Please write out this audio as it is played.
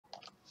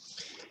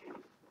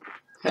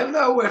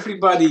Hello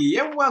everybody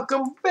and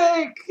welcome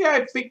back.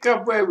 I pick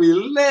up where we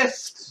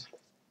left.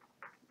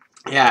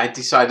 Yeah, I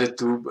decided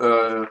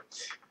to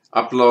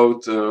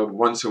upload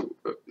once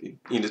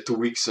in the 2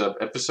 weeks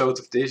episode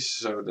of this,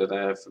 so that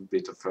I have a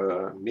bit of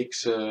a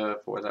mix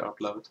for the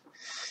upload.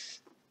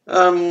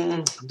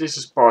 This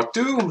is part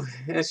 2.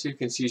 As you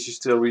can see, she's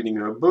still reading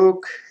her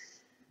book.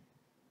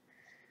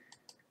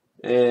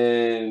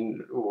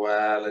 And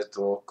well, it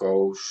all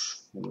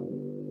goes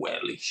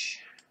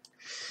wellish.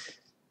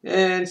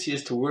 And she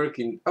has to work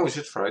in... Oh, is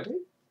it Friday?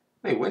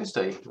 Hey,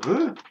 Wednesday.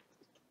 Huh?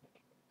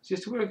 She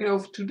has to work in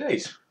over 2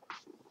 days.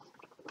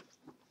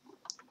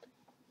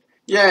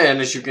 Yeah, and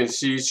as you can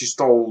see, she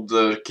stole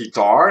the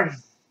guitar.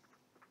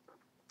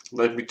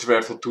 Let me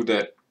travel to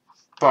that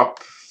pub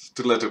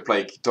to let her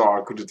play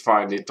guitar. Couldn't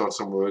find it, thought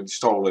someone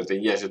stole it,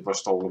 and yes, it was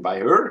stolen by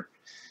her.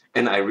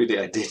 And I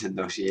didn't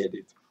know she had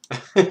it.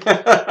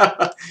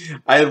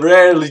 I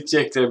rarely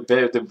check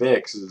the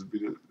bags.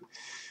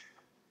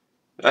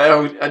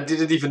 I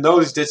didn't even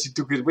notice that she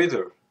took it with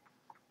her.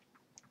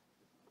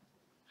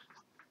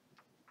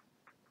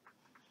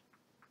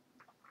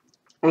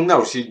 Oh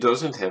no, she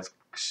doesn't have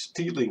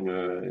stealing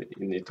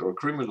in it or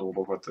criminal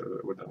or what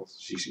else.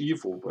 She's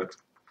evil, but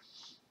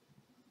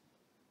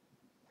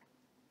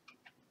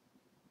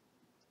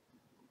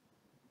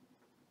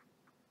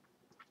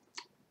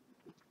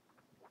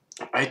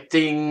I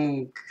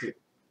think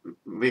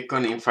we're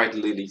gonna invite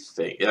Lily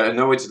Fang. Yeah, I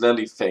know it's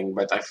Lily Fang,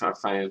 but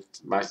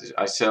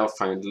myself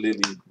find Lily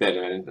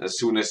better. And as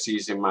soon as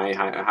she's in my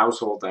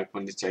household, I'm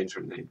going to change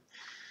her name.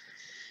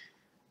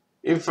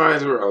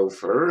 Invite her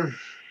over.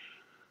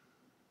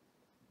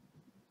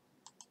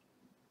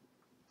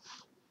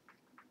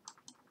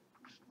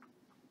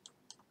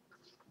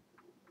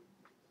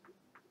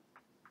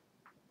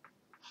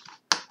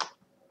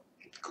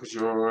 Because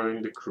you're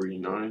in the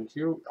green, aren't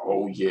you?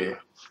 Oh yeah.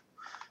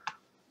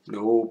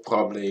 No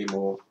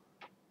problemo.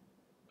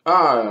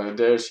 Ah,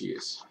 there she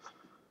is.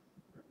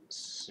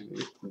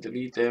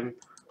 Delete them.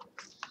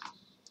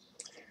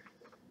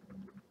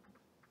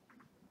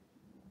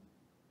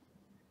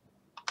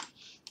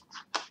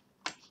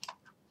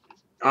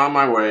 On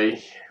my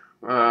way.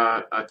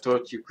 I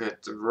thought you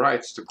had the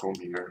rights to come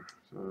here.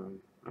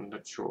 I'm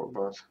not sure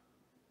about.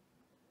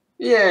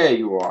 Yeah,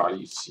 you are,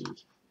 you see.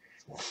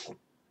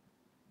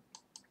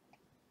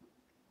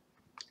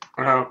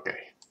 Okay.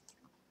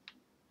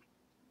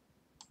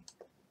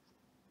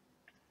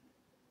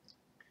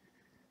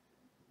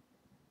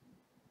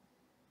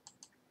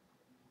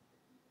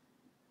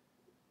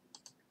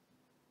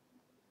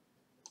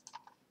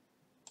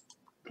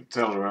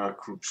 Tell her a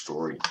group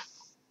story.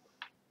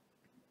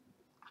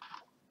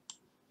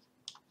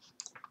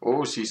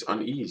 Oh, she's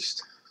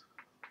uneased.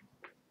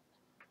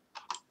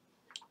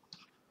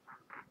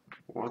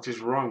 What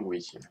is wrong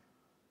with you?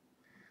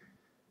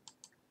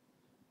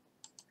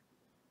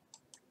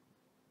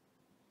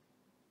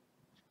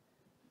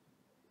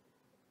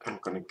 I'm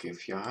gonna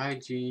give you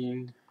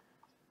hygiene.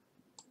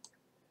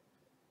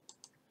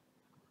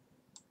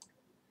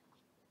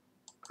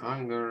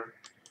 Hunger.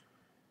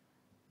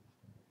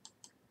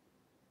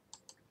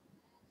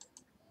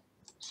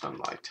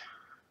 Sunlight.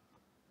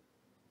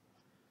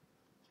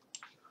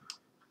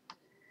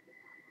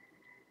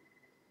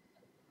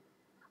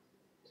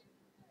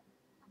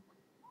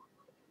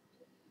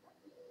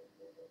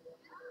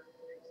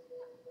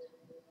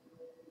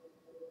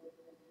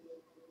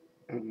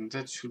 And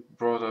that should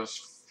brought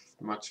us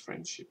much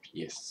friendship,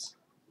 yes.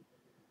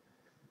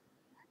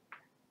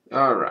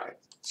 Alright,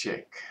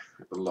 check.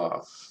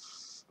 Love.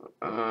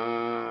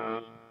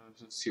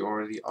 She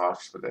already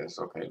asked for this.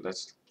 Okay,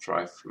 let's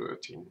try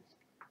flirting.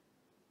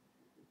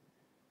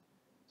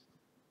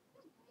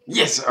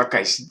 Yes,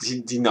 okay,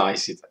 she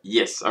denies it.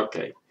 Yes,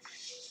 okay.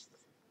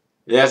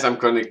 Yes, I'm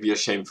gonna be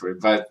ashamed for it,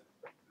 but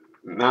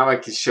now I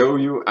can show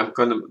you.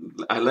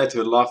 I let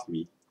her love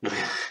me. I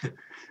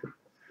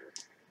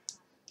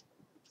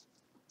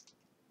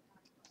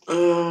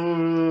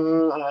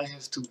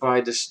have to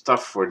buy the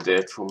stuff for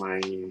that for my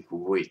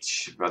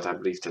witch, but I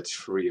believe that's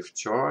free of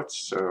charge,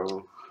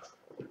 so...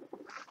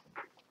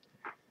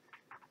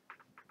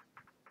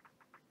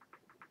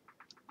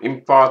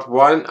 In part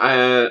 1,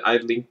 I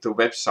linked the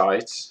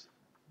websites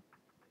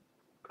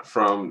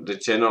from the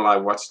channel I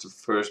watched the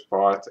first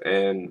part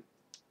and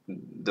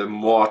the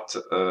mod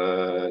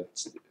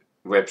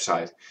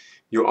website.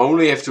 You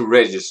only have to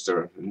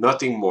register,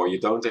 nothing more, you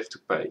don't have to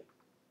pay.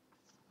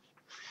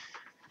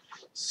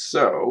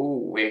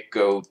 So we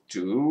go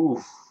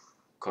to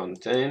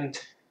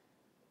content.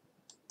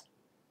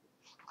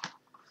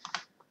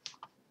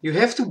 You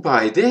have to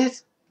buy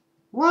that?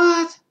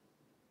 What?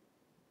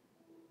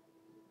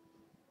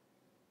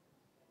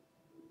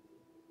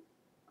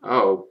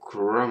 Oh,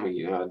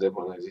 crummy. That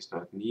one is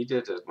not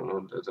needed. That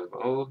one,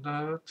 all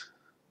that.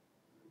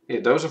 Yeah,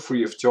 those are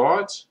free of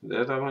charge.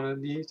 That I want to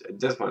need.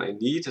 That one I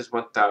need is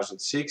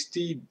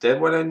 1060.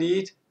 That one I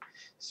need.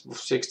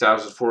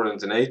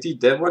 6480.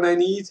 That one I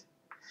need.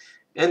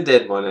 And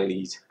that one I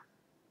need.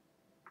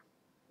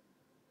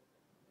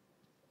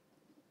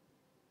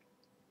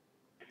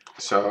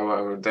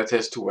 So that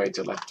has to wait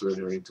till I turn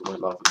her into my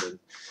lover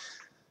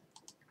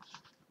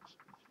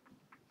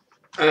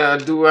then.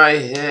 Do I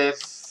have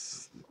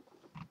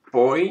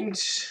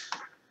points?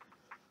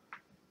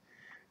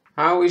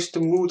 How is the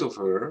mood of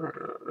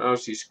her? Oh,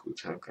 she's good,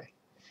 okay.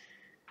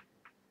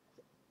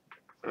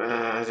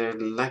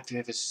 I'd like to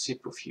have a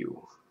sip of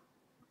you.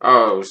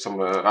 Oh,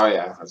 oh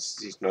yeah,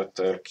 she's not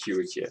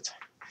cured yet.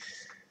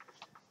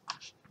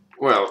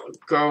 Well,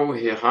 go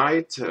here,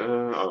 hide.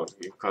 Oh,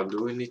 you can't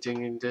do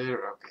anything in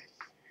there, okay.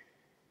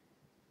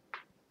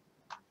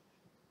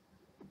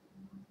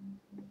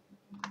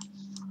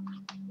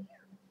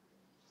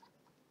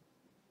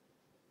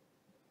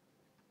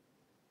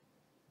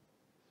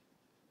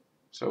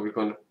 So we're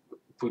gonna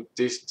put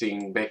this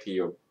thing back in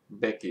your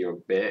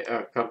bag.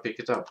 I can't pick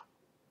it up.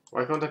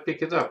 Why can't I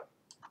pick it up?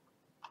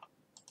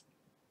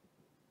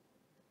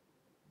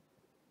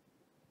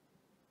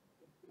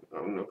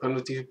 I'm not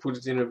gonna even put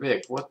it in a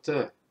bag. What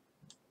the?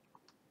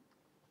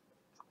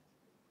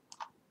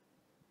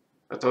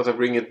 I thought I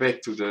bring it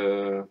back to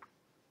the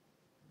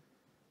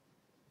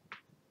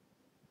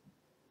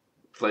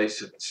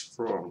place it's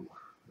from.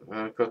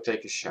 Go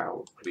take a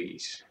shower,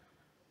 please.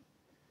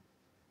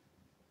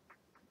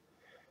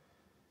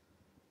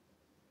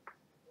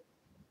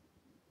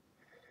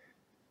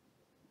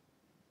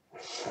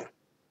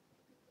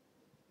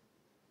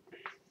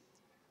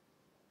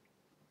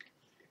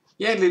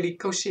 Yeah, Lily,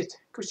 go sit.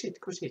 Go sit,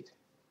 go sit.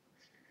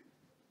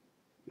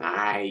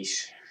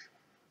 Nice.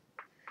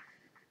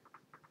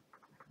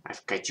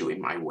 I've got you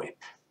in my web.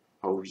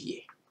 Oh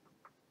yeah.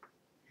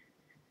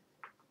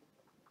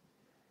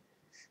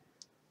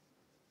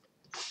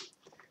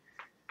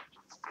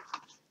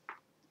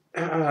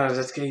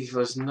 That case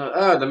was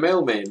not. The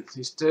mailman.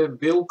 Is the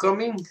bill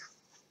coming?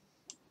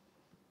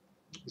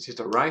 Is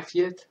it arrived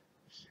yet?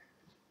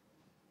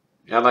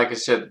 Yeah, like I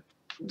said,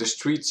 the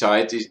street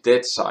side is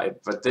that side,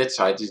 but that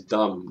side is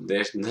dumb.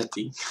 There's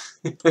nothing.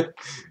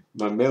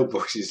 My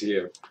mailbox is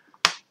here.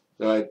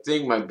 So I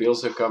think my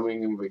bills are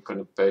coming and we're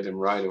gonna pay them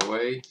right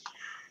away.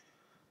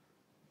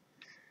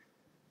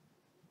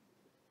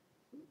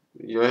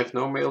 You have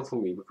no mail for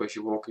me because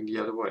you're walking the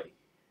other way.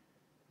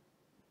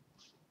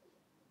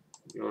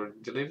 You're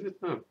delivered?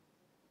 No.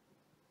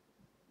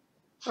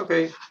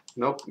 Okay.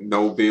 Nope.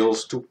 No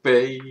bills to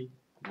pay.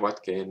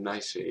 What can I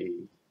say?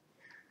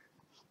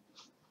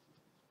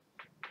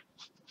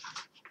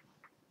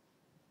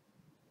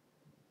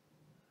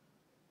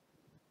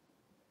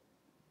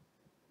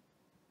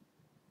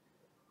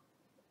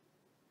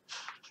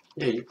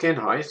 Yeah, you can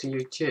hide in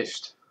your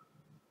chest.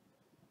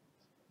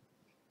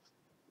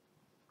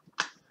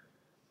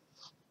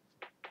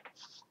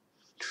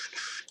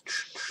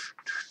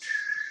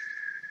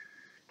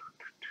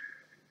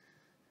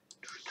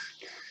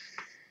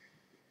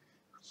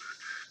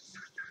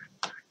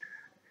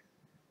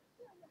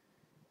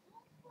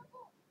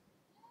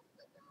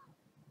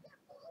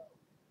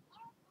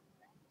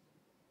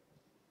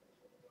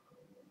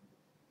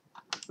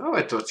 Oh,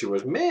 I thought she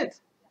was mad.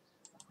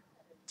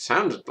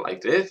 Sounded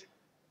like that.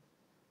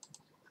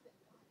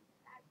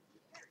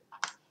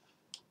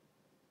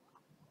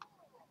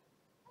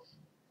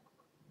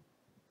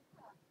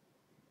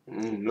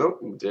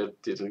 Nope,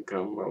 that didn't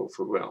come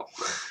over well.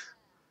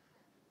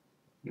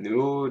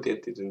 No,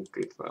 that didn't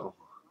get well.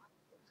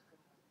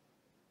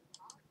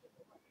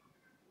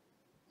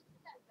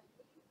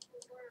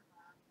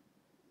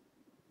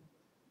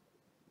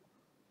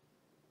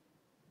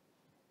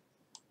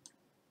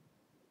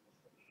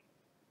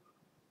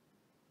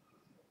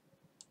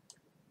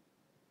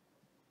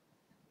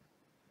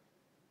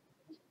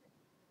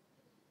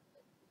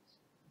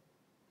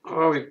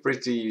 Oh, we're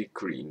pretty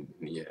green,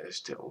 yeah,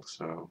 still,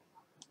 so.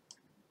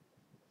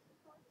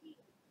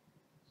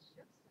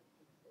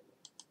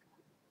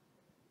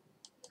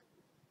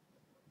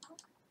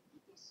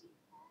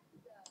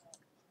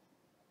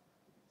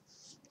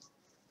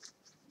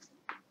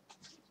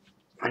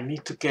 I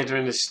need to get her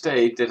in a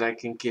state that I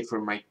can give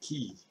her my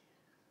key.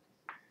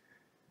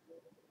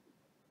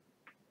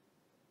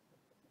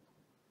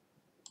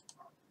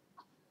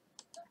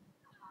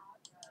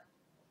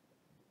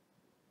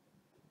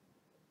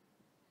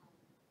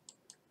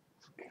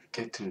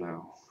 Get to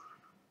know.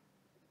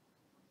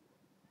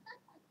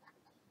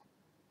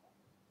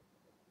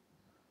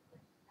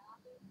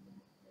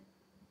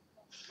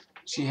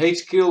 She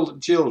hates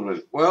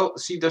children. Well,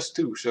 she does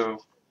too, so.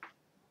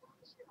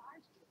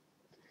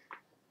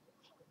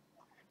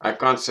 I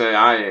can't say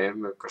I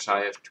am because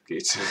I have 2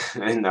 kids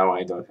and now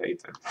I don't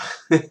hate them.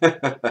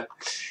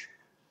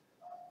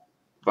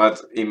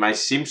 But in my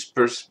Sims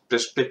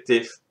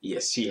perspective,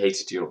 yes, she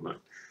hates children.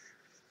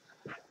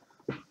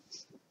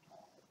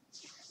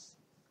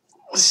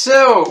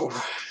 So,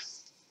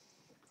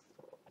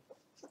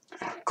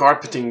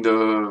 carpeting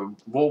the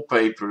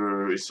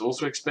wallpaper is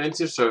also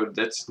expensive, so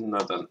that's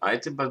not an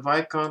item. But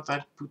why can't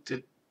I put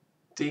the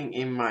thing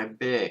in my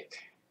bag?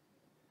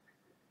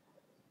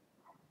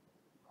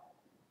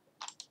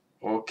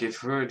 Or give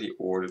her the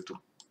order to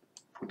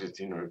put it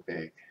in her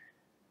bag.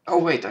 Oh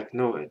wait, I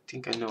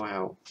think I know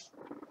how.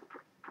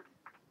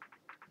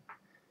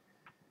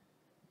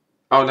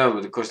 Oh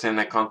no, because then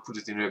I can't put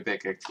it in her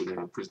bag actually.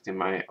 I put it in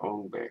my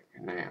own bag.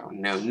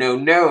 No, no,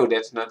 no,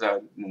 that's not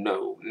a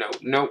no, no,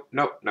 no,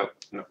 no, no,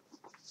 no.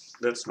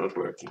 That's not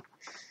working.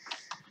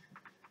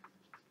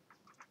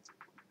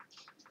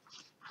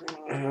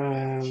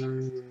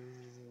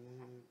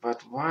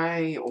 But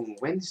why on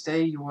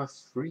Wednesday you are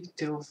free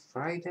till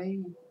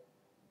Friday?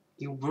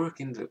 You work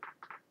in the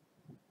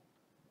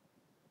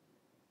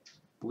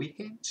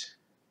weekends?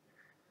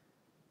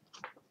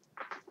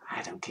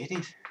 I don't get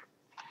it.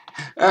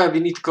 We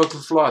need to go to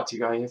Vlad.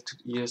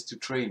 He has to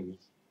train me.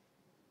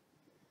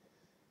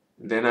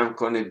 Then I'm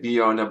gonna be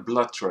on a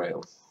blood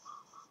trail.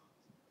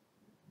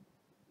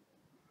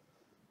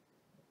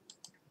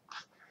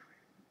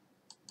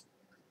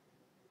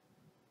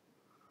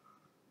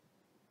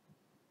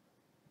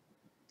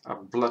 A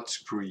blood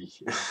spree.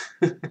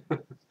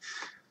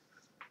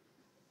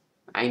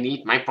 I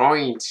need my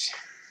points.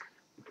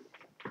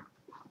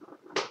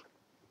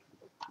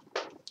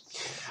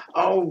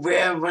 Oh,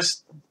 where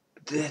was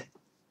that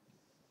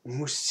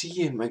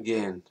museum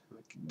again?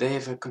 They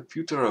have a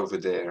computer over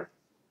there.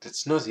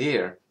 That's not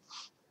here.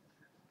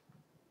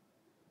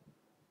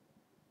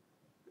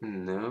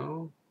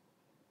 No.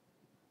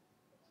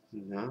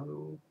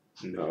 No.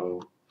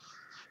 No.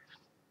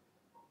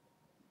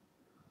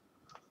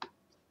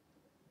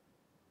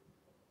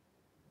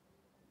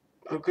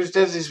 Because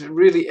that is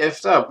really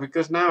effed up,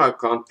 because now I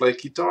can't play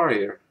guitar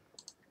here.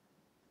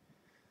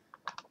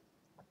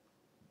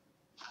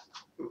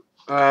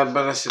 But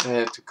I said I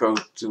had to go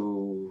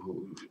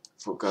to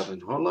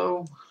Forgotten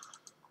Hollow.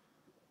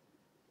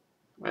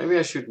 Maybe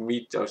I should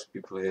meet those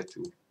people here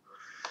too.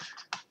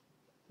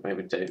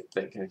 Maybe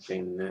they can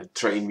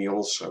train me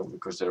also,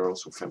 because they're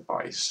also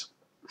vampires.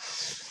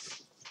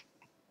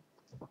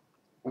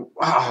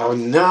 Oh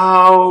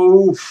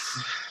no!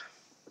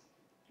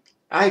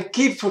 I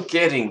keep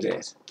forgetting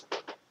that.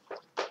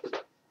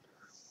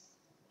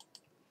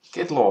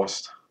 Get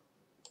lost.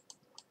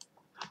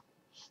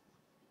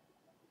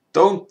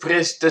 Don't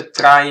press the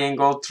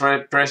triangle,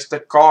 press the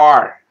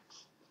car.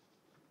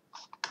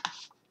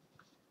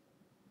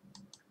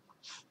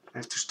 I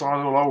have to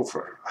start all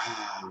over.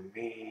 Oh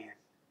man.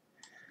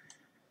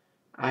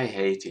 I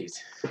hate it.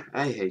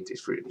 I hate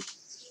it really.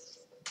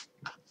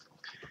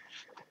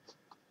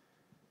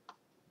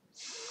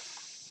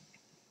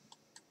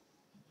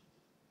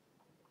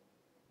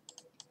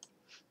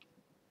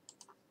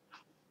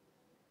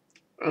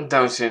 And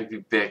don't send me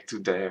back to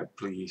there,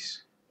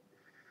 please.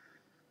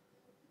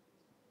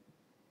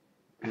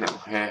 No,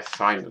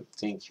 fine,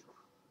 thank you.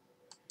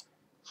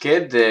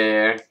 Get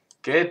there.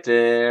 Get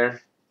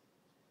there.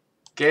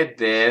 Get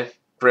there.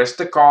 Press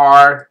the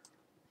car.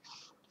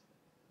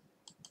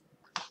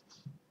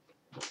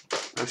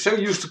 I'm so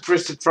used to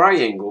press the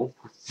triangle.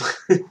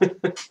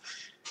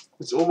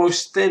 It's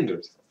almost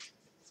standard.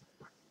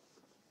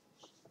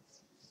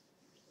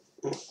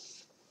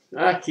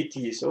 Ah,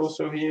 Kitty is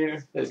also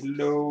here.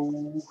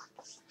 Hello.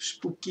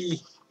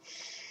 Spooky.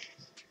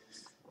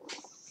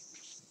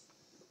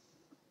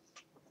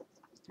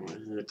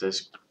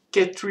 There's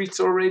cat treats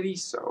already,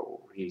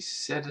 so he's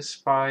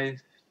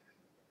satisfied.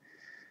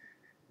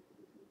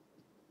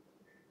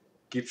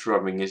 Keeps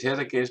rubbing his head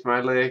against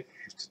my leg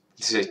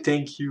to say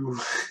thank you.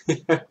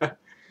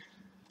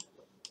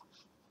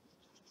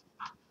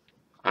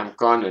 I'm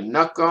gonna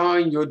knock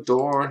on your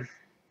door.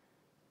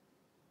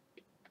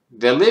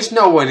 There lives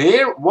no one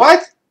here?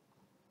 What?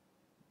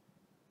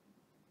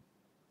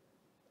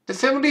 The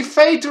family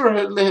Fater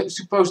is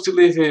supposed to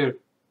live here.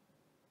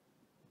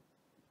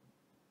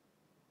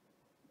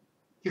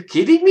 You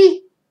kidding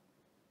me?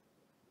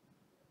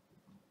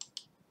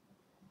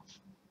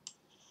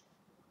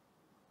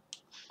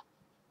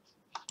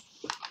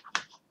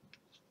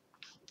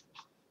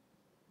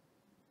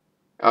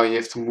 Oh, you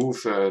have to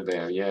move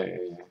there. Yeah.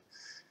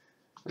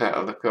 Yeah,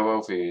 I'll go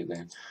over here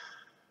then.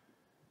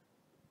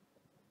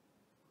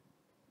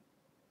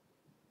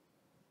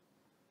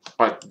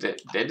 But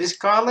that is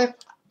Caleb?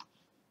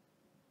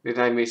 Did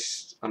I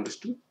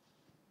misunderstood?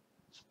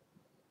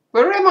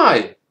 Where am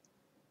I?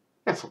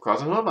 I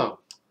forgot another.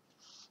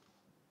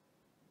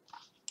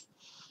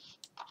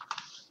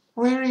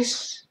 Where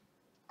is...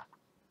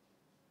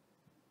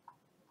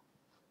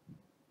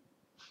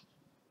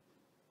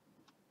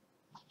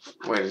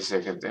 Wait a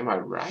second, am I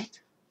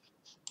right?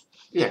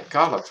 Yeah,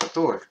 Caleb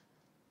Fator.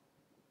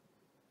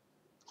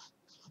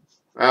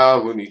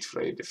 Well, who needs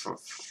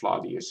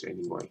Fladius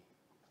anyway?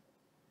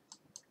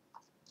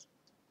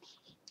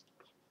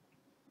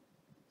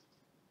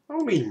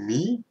 Only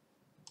me?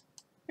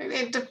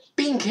 And the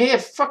pink hair,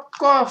 fuck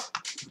off!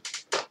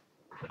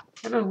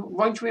 I don't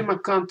want you in my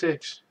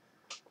contacts.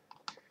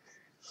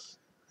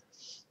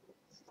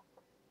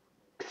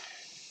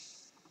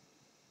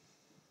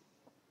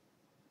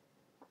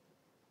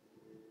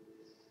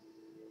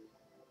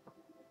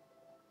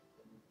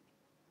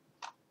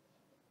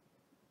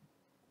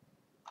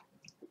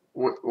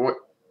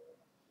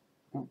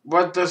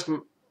 What does...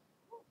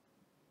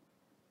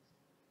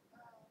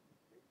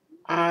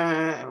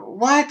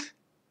 what?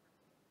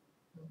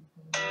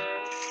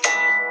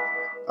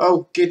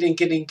 Oh, get in.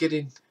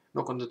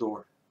 Knock on the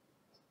door.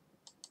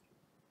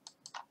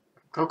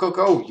 Go, go,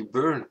 go, you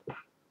burn.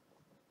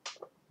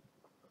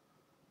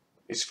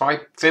 It's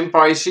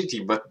Vampire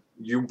City, but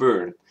you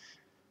burn.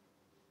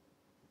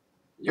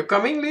 You're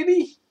coming,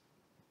 Lily?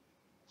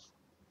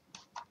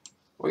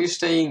 Or are you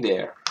staying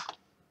there?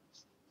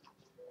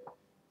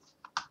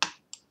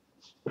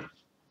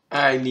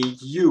 I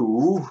need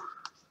you.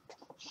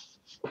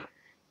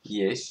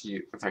 Yes,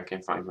 you. If I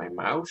can find my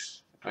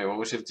mouse. I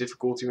always have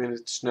difficulty when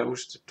it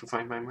snows to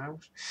find my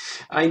mouse.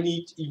 I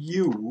need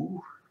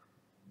you.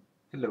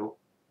 Hello.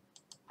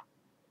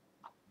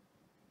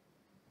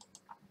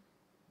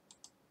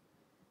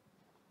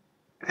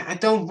 I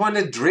don't want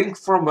to drink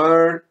from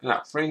her.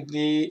 No,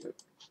 frankly,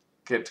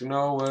 get to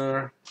know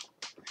her.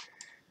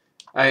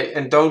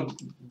 And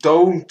don't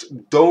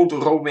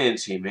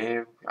romance him,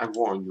 eh? I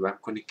warn you, I'm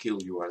gonna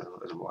kill you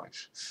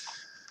otherwise.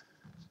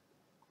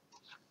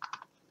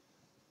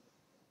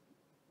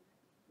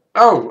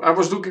 Oh, I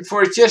was looking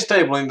for a chess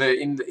table in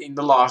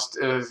the last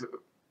the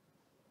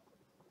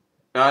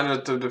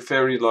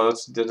very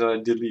last that I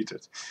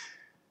deleted.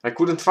 I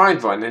couldn't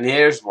find one, and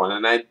here's one,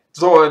 and I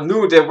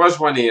knew there was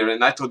one here,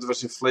 and I thought it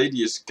was in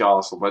Fladius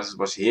Castle, but it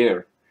was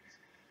here.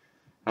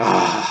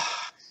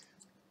 Ah,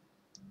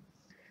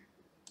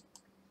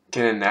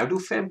 can I now do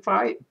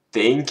vampire?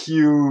 Thank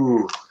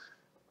you.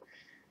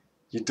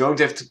 You don't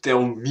have to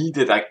tell me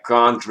that I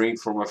can't drink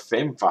from a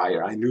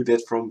vampire. I knew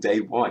that from day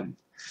one.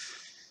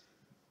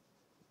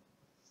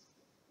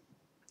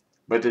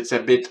 But it's a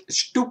bit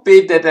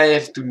stupid that I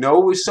have to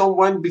know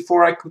someone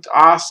before I could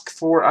ask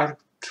for a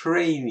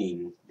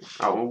training.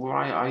 Oh,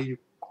 why are you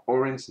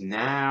orange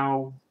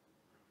now?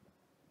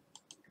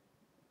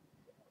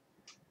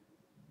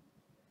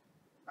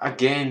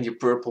 Again, your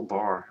purple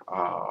bar.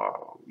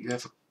 Oh, you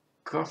have a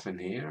coffin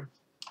here.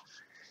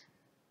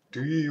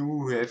 Do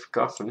you have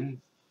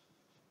coffin?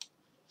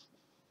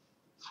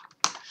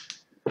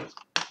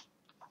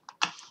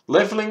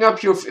 Leveling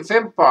up your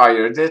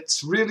vampire,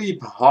 that's really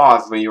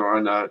hard when you're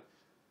on a...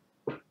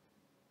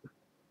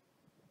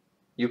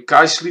 You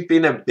guys sleep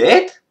in a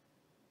bed?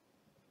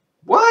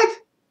 What?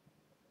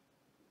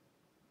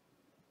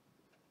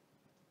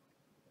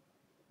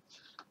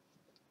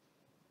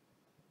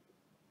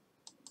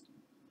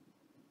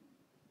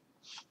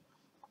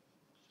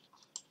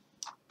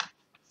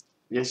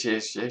 Yes,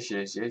 yes, yes,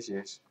 yes, yes,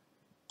 yes.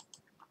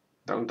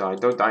 Don't die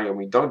on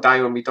me, don't die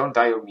on me, don't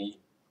die on me.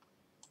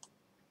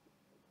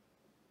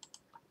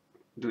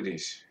 Do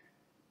this.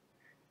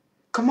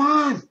 Come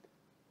on!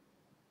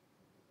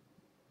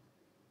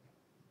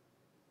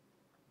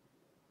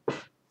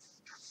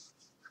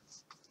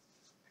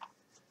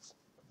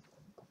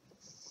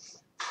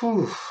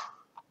 Phew.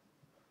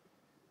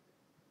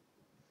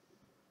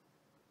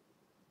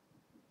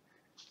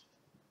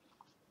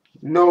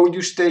 No,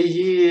 you stay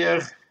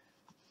here.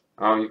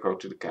 Oh, you go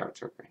to the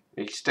couch, okay.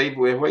 You stay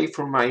away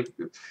from my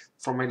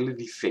little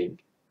thing.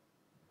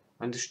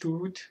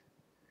 Understood?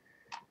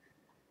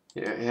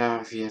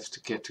 Yeah, we have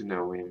to get to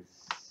know him.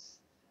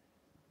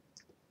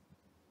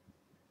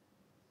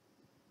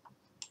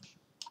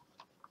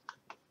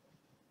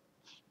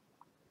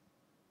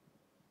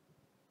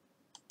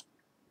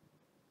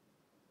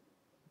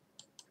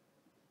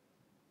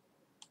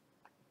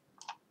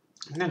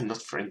 No,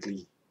 not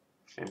friendly.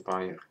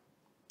 Vampire.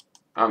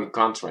 Oh, you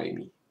can't train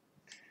me.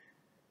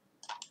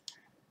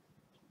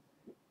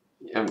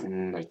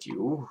 Not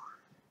you.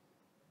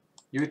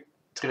 You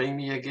train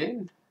me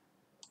again?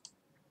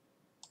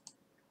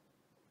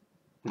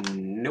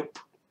 Nope.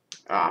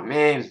 Ah,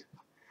 man.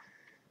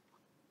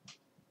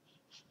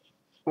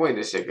 Wait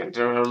a second,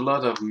 there are a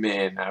lot of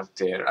men out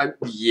there.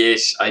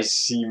 Yes, I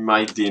see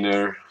my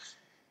dinner.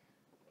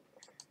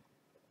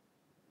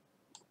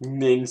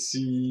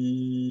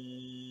 Nancy.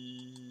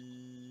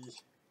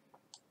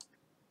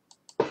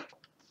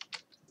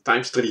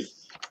 Times 3.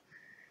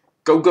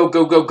 Go, go,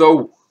 go, go,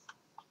 go.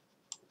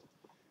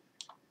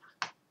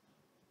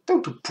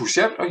 Don't do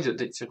push-up. Oh,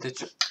 that's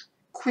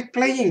quit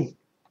playing.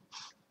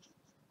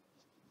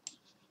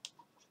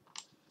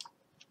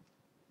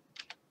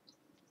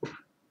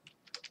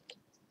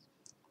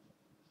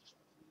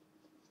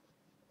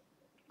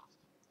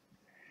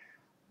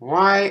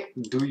 Why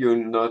do you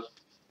not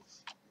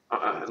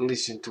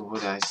listen to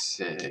what I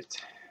said?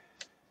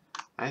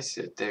 I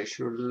said there's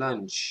your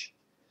lunch.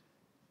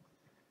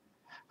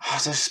 Ah,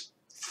 those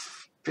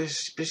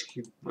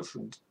pesky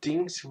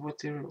things. What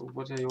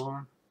they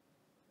are?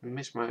 I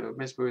mess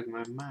with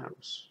my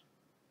mouse.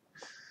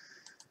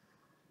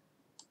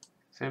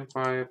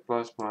 Vampire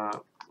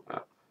plasma.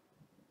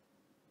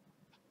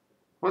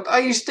 What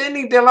are you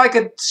standing there like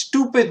a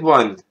stupid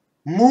one?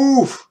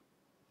 Move!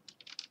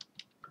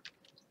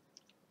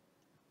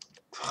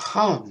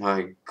 Oh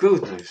my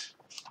goodness.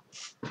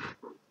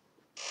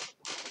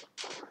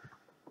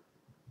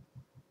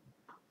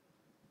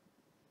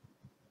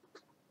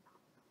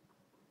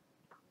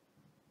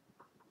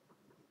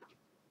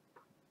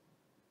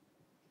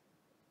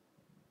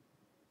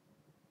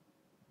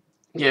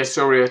 Yeah,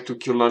 sorry I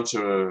took your lunch,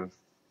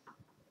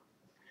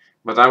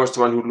 but I was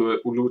the one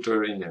who looted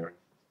her in here.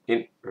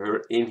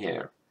 In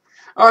here.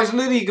 Oh, is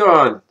Lily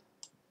gone?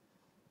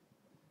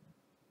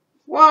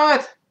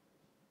 What?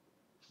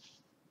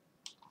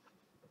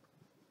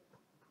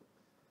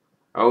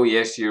 Oh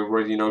yes, you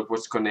already know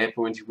what's gonna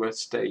happen when you were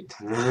state.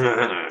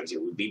 You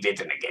will be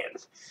bitten again.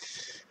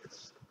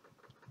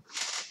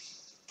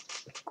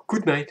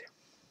 Good night.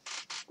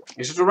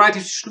 Is it alright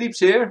if she sleeps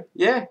here?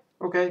 Yeah?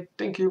 Okay,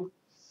 thank you.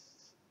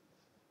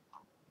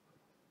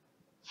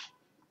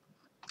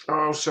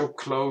 Oh, so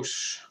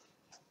close.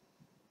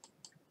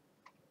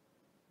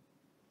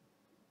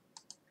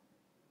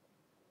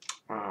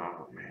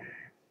 Oh man.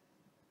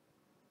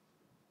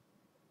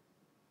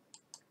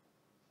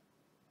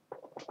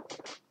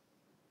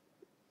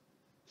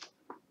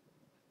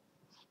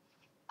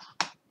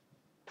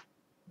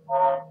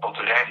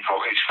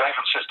 Batterijniveau is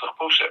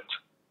 65%.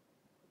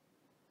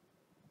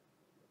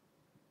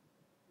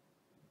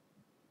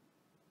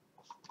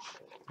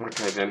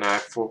 Okay, then I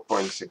have 4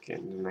 points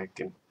again, and I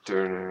can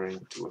turn her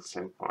into a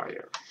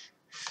vampire.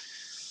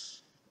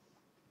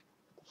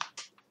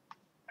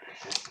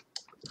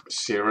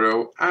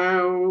 Zero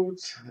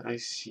out. I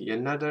see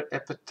another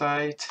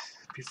appetite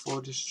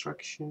before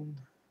destruction.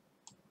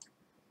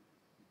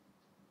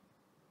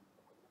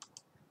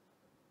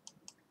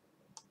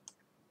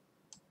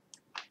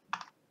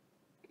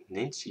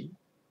 Nancy?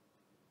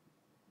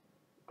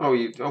 Oh,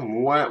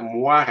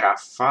 Moira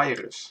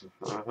virus.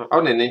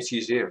 Oh, no, Nancy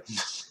is here.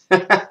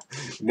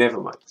 Never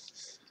mind.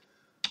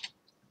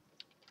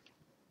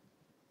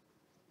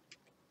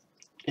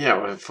 Yeah,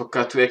 well, I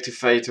forgot to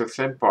activate her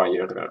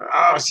vampire.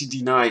 Oh, she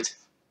denied.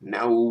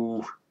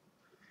 No.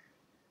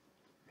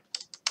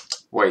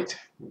 Wait,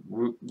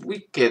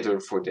 we get her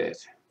for that.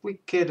 We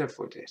get her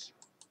for that.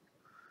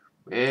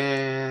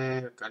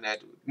 Where can I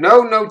do?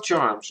 No, no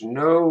charms.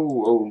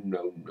 No. Oh,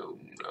 no, no,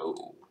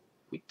 no.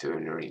 We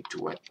turn her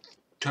into a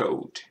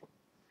toad.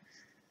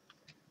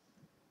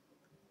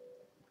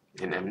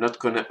 And I'm not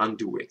gonna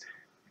undo it.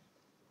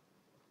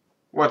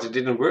 What, it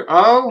didn't work?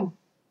 Oh!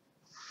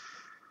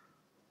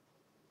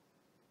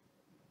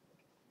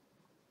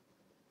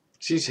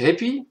 She's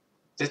happy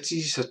that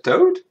she's a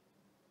toad?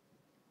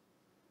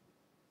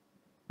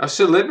 A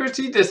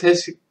celebrity that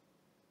has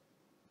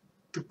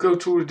to go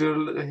through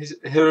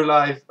her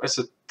life as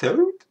a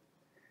toad?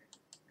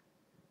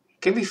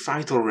 Can we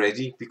fight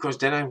already? Because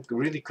then I'm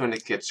really gonna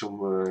get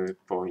some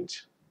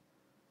points.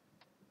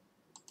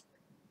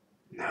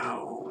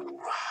 No.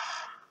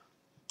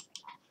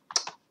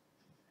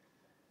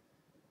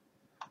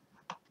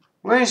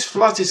 Where's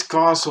Vlad's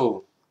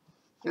castle?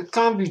 It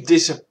can't be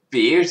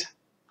disappeared.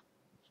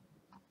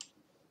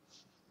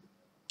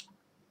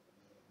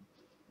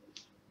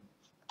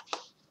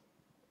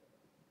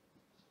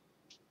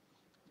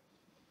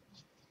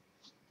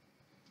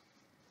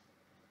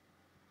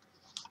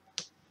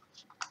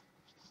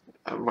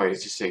 Wait a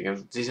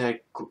second. Did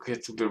I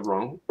get to the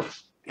wrong?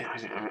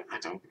 I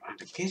don't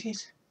get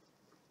it.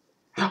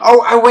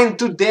 Oh, I went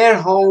to their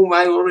home.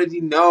 I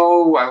already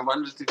know. I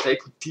wondered if they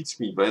could teach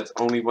me, but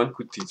only one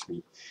could teach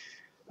me.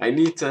 I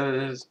need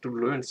to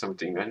learn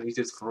something. I need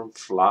it from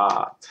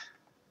Vlad.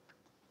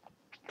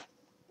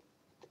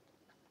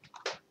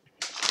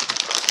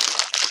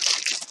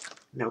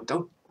 No,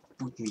 don't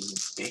put me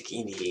back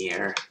in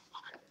here.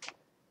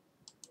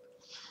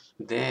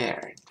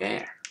 There.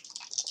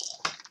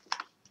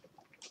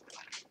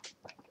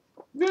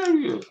 There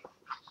he is.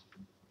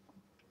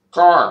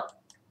 Car.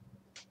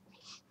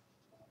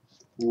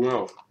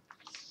 Whoa.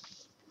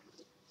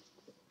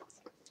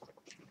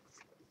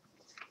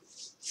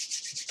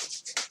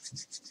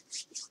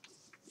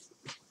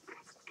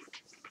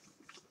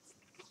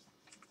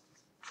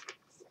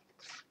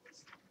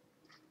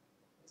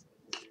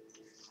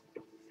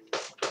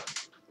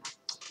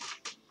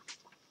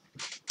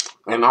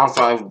 And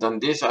after I've done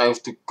this, I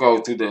have to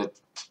go to the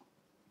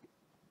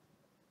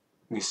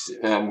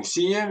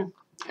museum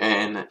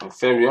and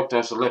ferry up.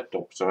 There's a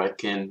laptop, so I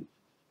can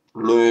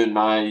learn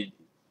my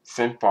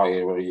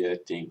vampire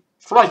thing.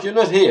 Vlad, you're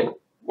not here.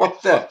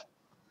 What the?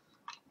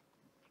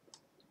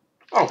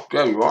 Oh,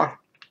 there you are.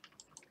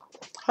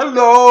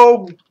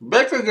 Hello,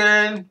 back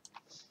again.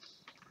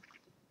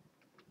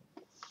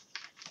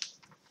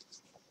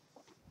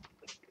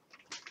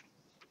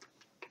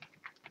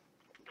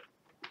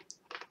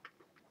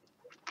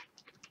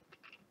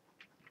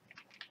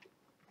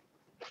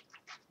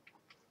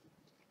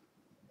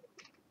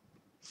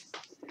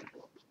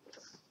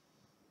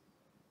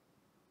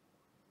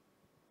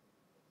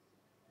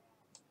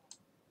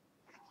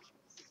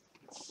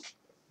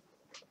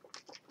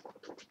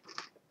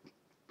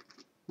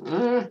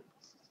 Mm.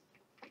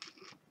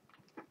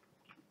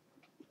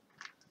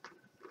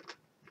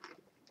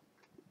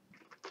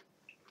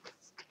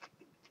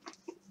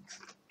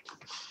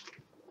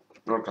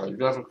 Okay,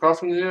 you have a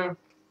coffin here?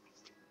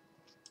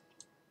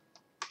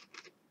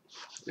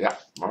 Yeah,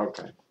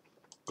 okay.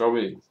 Go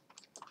in.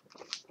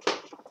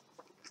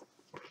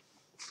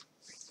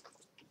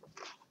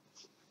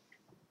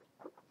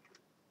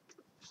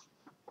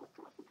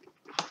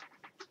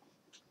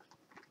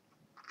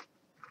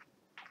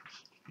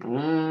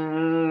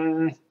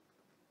 Mm.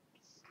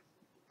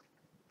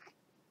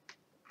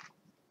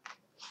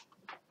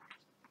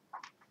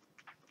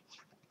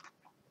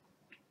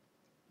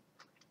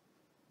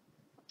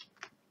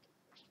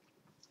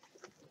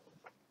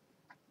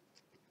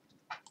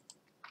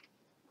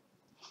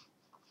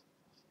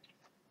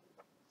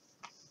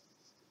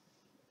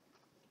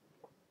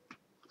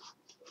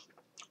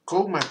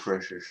 Cool, my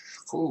precious.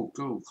 Cool,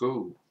 cool,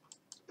 cool.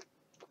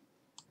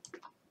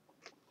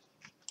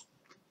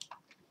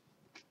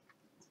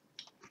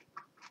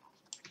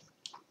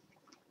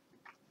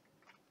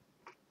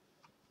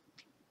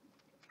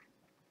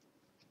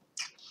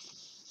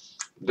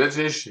 That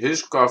is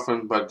his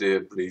coffin, but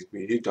believe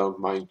me, he don't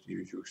mind you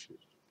use it.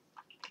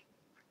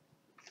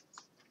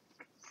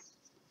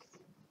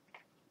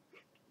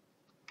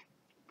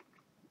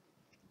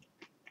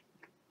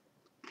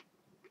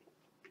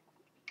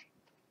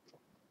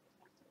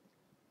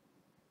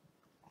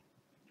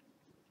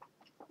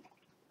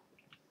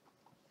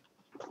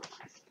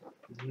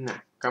 Nah,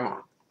 come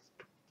on.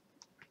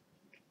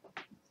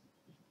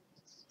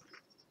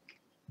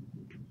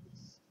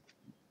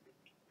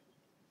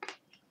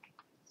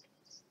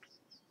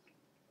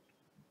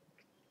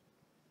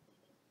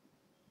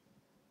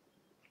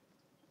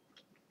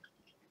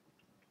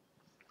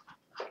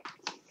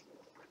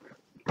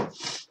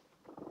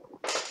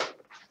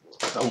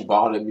 Don't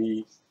bother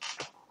me.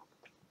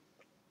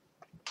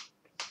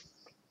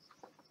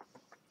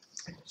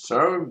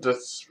 So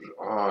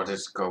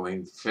that's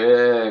going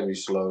very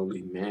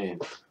slowly, man.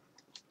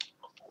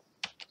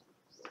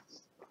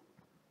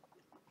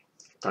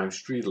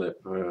 Times 3 lap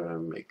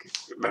make it.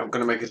 I'm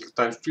gonna make it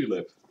times 3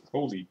 lap.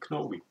 Holy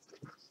knowy.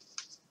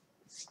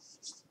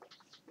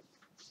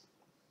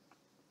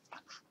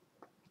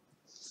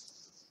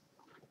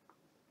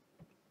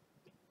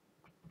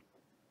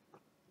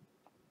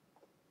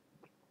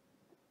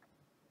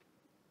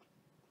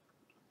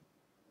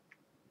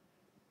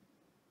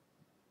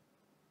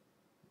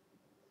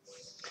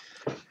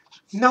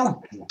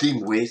 No,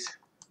 dimwit.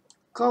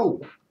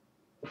 Go.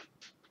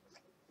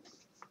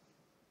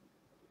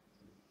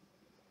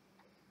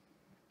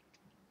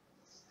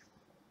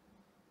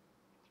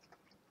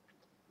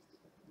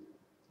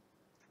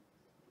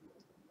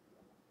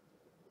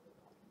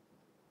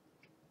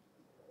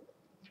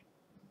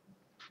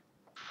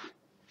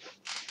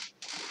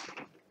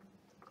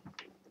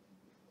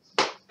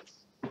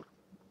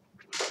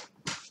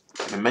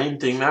 The main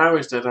thing now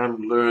is that I'm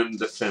learning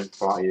the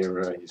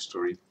vampire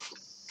history.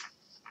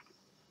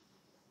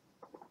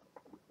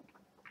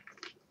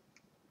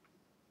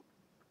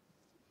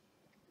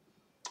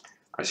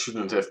 I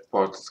shouldn't have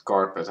bought the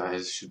carpet, I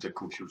should have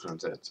computer on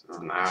that.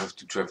 And I have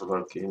to travel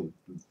again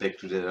back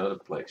to that other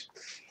place.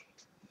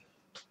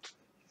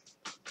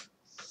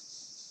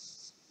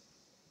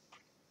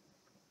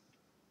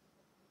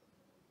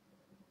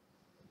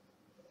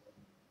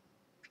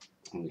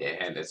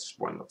 Yeah, that's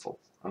wonderful.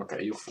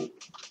 Okay, you're full.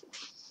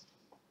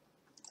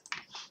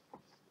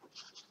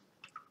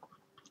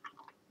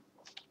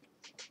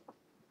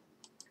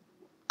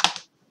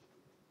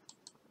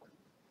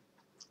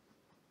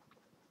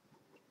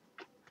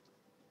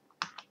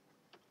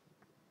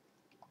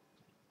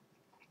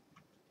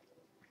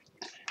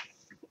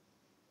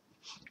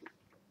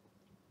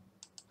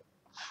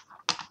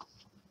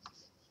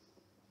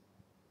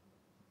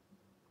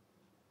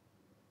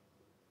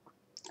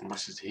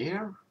 Was it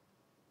here?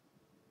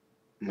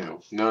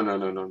 No, no, no,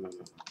 no, no, no,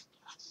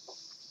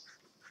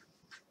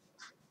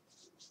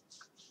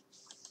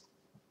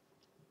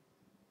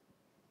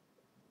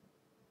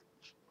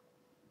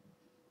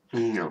 no.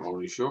 No,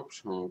 only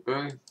shops,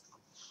 okay.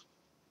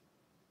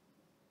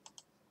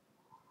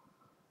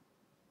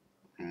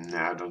 No,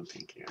 I don't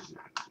think here.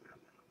 No,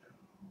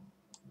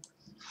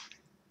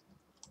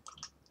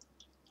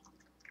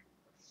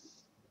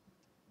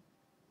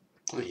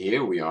 no, no.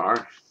 Here we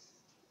are.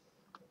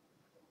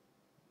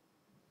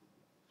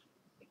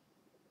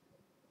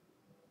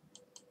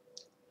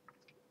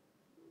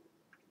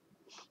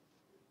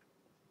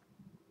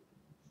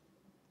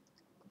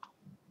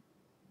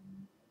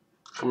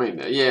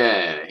 Gemeente,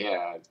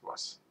 yeah, it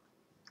was.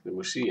 The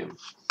museum.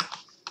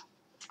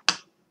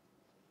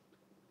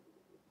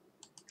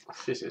 A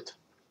visit.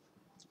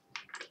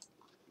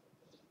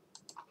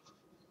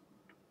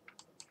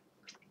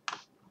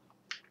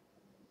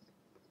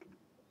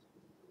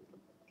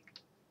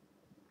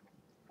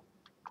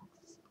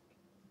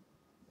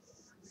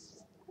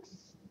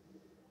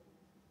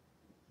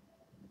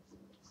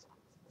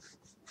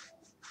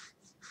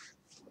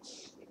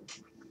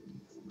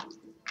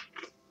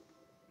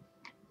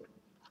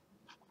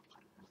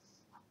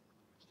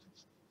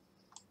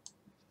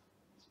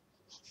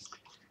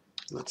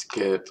 Let's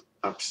get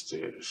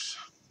upstairs.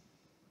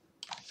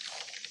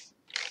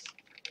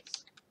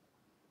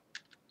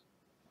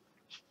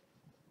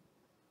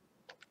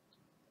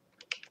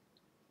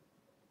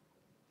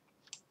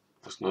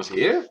 Was not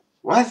here?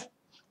 What?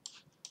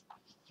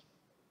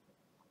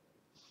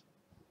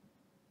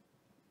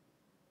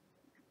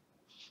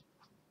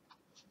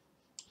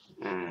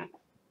 Mm.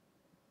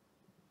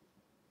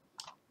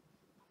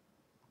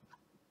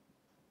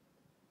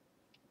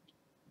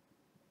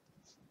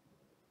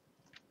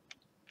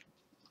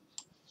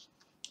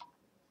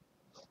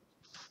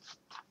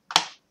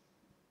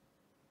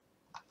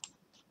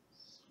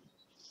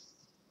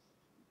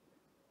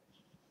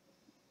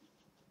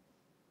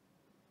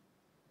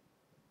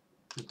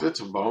 That's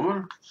a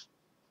bummer.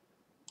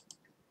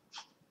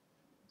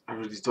 I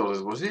really thought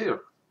it was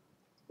here.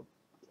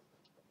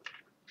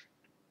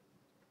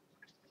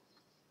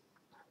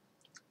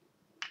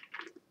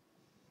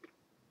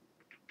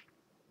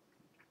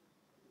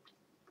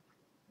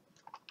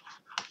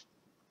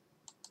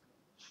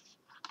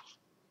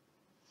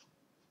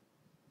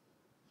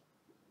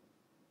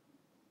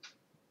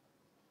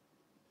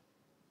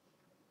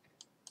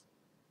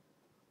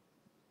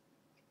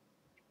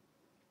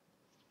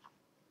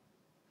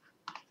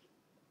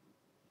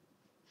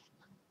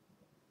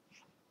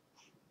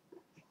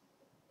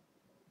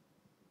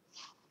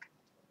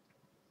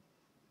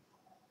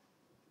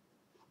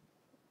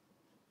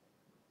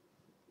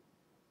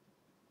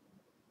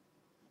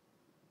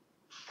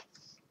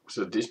 Is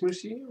that this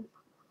museum?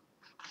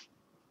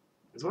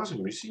 It was a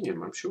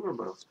museum, I'm sure of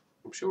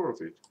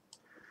it.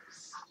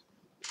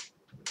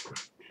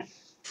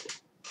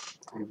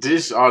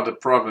 These are the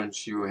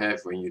problems you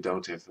have when you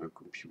don't have a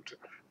computer.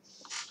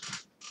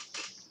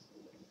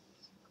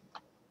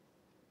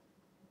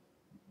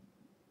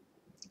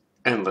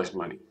 And less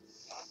money.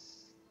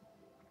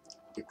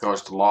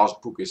 Because the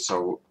last book is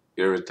so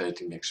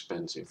irritating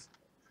expensive.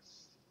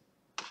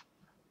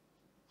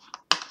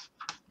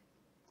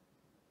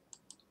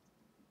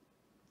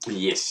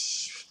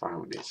 Yes,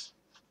 found this.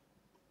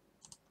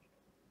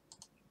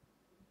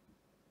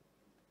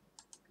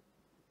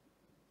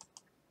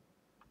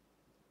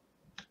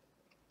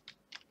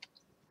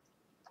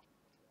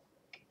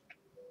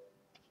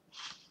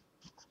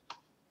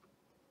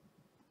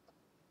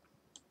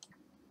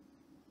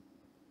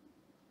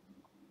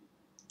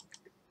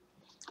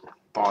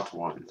 Part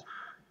 1.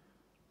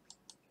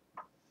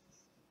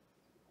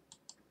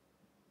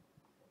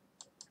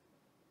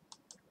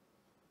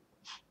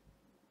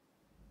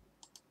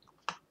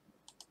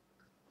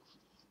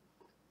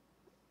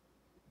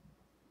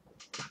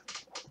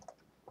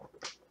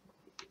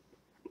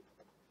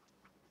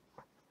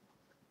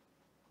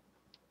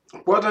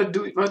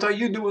 What are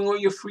you doing on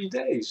your free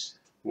days?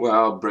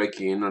 Well,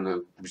 breaking in on a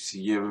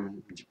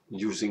museum,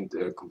 using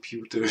the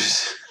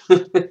computers.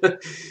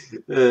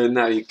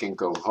 Now you can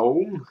go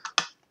home.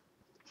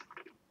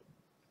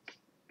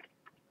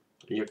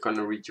 You're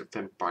gonna read your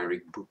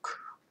vampiric book.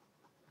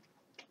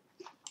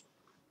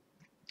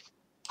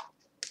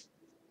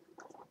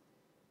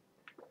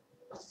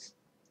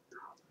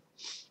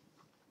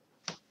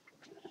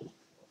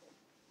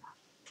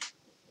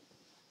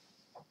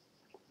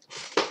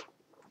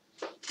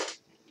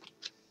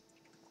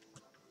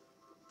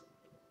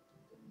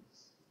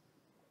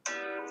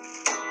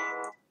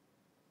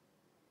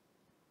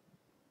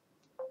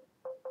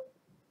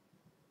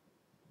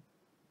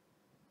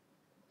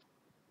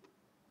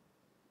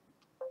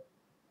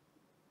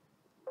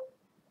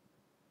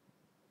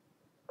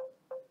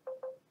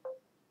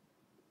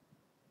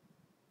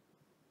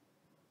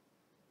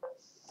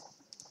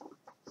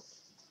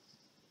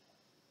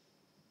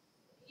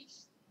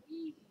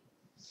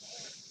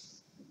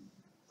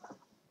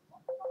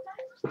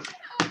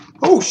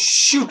 Oh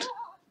shoot!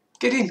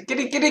 Get in! Get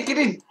in! Get in! Get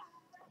in!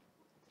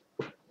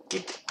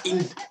 Get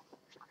in!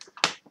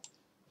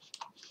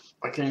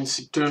 I can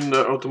turn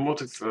the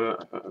automotive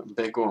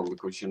back on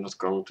because you're not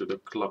going to the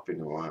club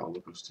in a while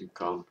because you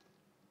can't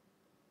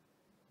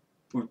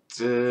put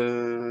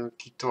the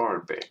guitar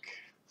back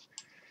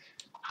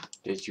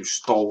that you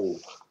stole.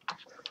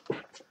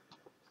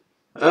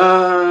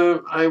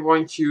 I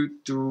want you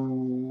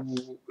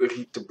to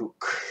read the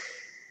book.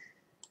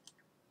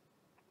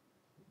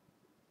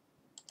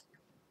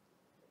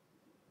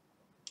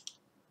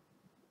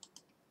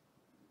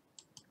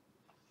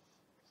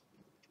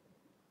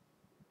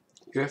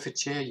 You have a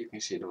chair you can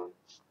sit on.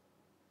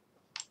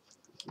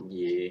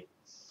 Yeah.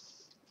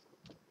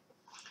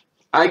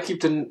 I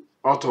keep the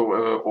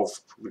auto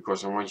off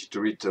because I want you to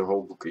read the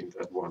whole book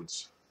at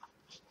once.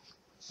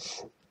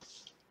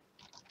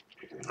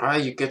 Ah,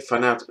 you get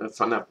fun of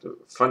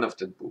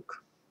that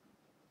book.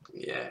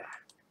 Yeah.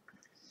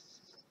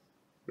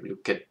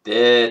 Look at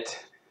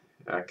that.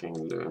 I can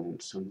learn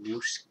some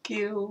new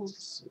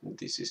skills.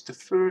 This is the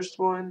first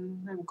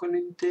one I'm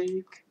gonna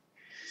take.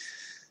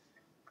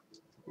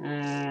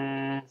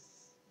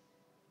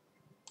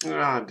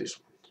 This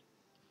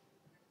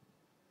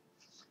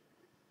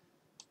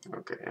one.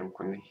 Okay, I'm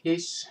gonna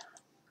hiss.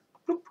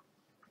 Bloop.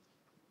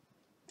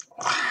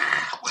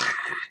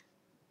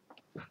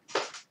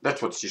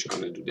 That's what she's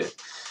gonna do there.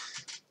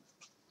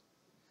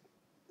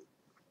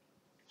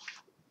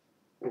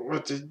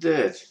 What is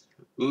that?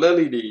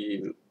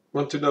 Lily.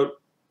 Want to know?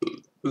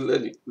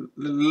 Lily!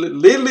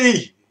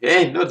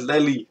 Hey, not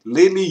Lily.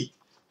 Lily.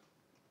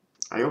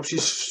 I hope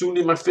she's soon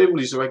in my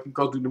family so I can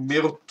go to the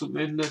mirror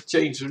and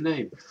change her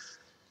name.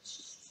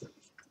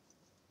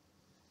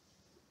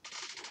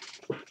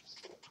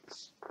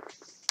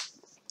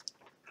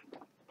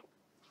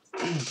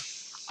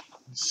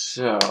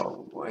 So,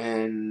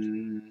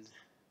 and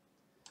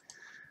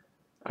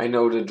I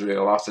know the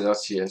drill. After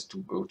that she has to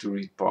go to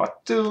read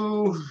part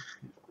 2,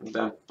 and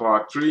then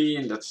part 3,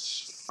 and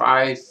that's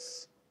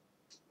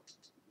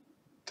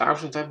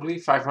 5,000 I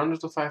believe,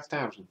 500 or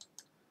 5,000.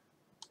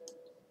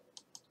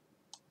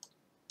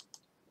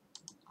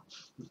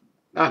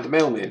 Ah, the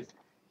mailman.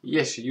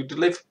 Yes, you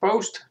deliver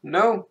post?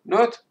 No,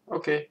 not?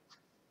 Okay.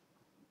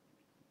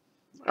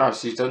 Ah,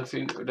 she's done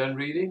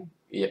reading?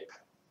 Yep.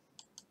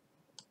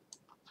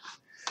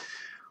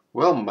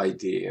 Well, my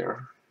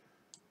dear,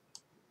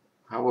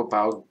 how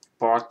about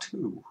part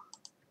 2?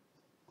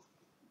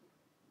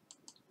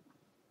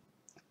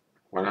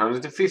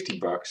 150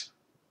 bucks.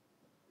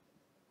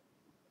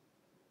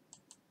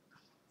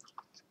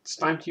 It's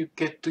time you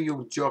get to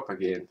your job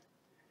again.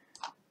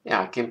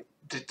 Yeah, I can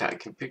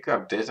pick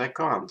up that I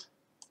can't.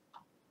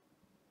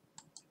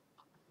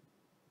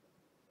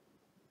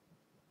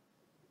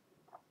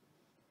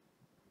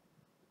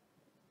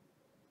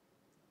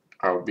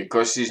 Oh,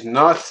 because she's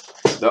not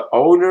the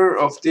owner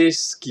of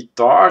this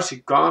guitar, she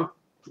can't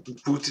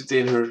put it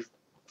in her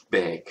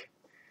bag.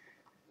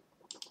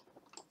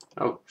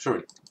 Oh,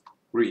 sorry.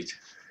 Read.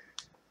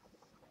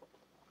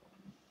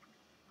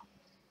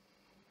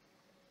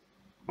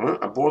 Huh?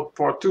 I bought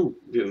part 2,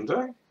 didn't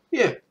I?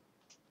 Yeah.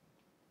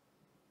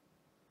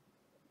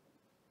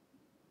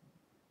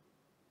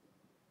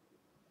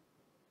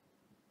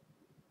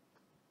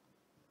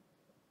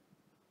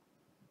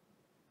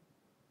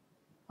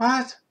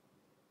 What?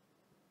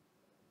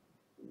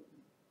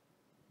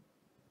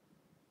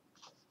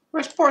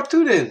 Where's part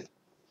 2 then?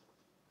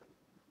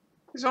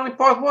 It's only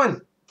part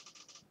 1.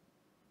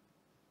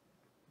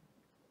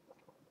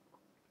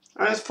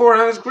 I had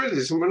 400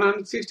 credits, and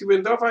 150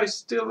 went off, I have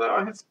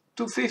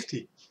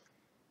 250.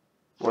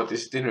 What,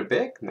 is it in her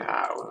bag? No,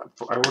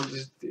 I want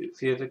it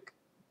via the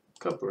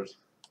cupboard.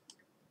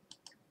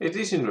 It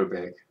is in her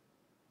bag.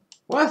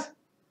 What?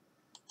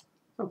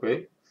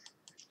 Okay.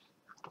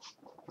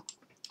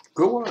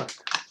 Go on.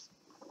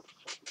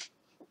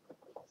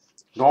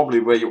 Normally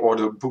where you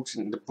order books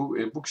in the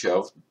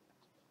bookshelf,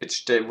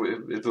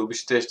 it will be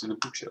stashed in the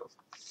bookshelf.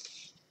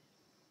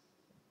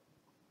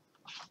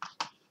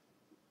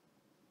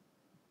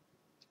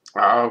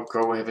 I'll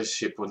go have a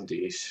sip on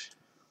this.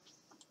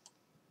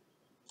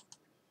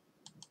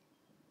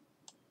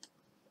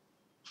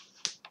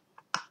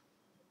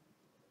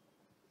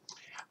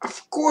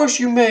 Of course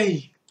you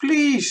may,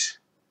 please.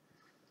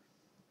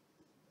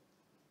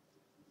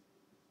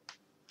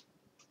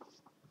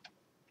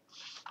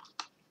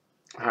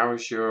 How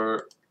is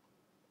your...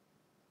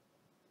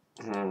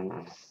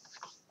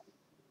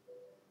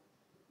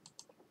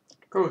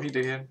 Go read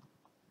again.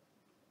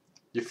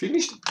 You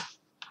finished?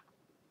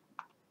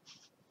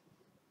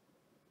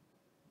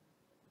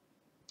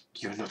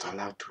 You're not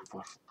allowed to.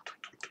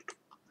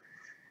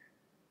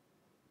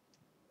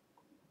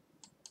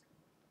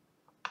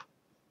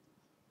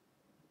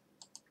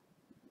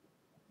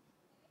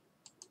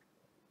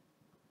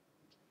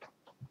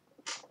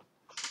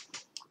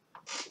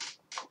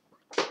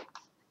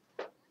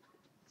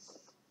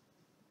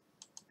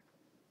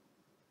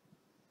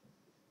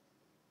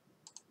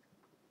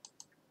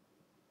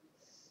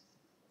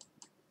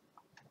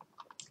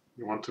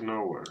 You want to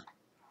know where?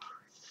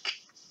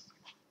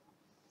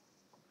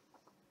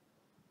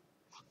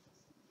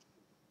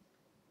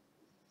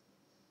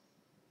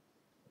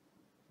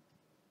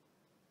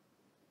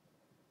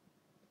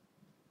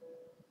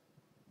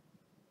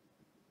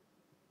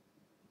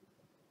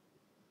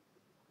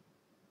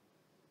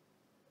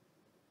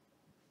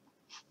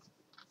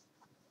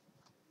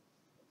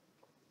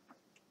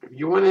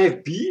 You want to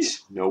have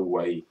bees? No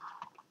way.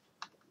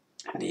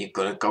 And then you're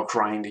gonna go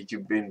crying that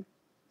you've been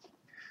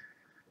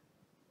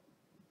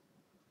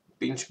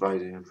pinched by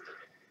them.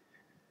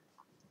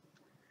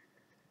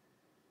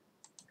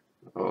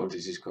 Oh,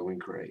 this is going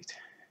great.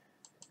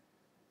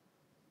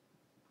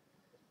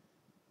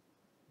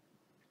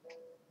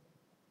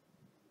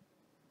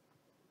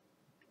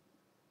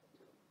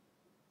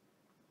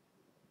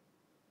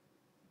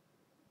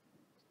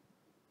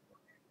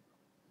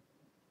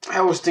 I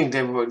always think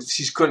that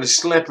she's gonna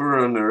slap her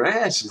on her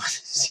ass, but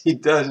she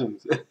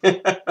doesn't.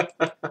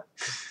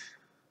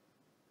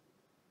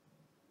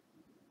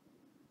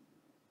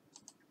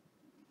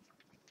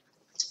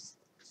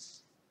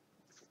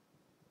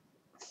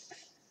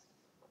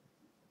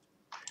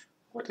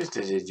 What is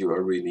this that you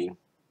are reading?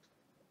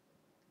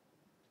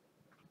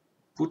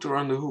 Put her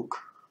on the hook.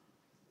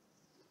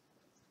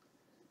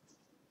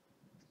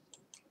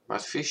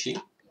 About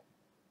fishing?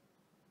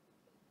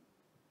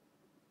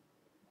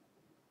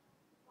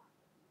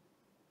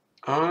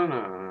 Oh,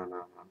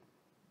 no.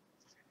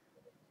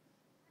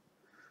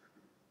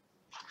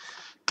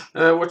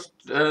 What's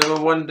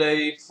one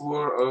day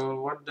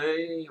for 1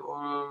 day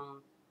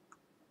or...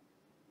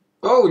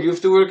 Oh, you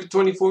have to work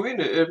 24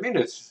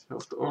 minutes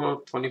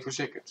or 24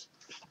 seconds.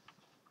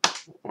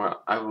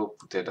 Well, I will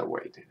put that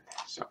away then.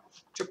 So,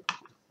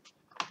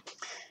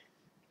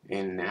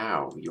 and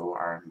now you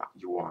are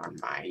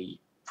my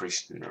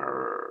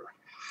prisoner.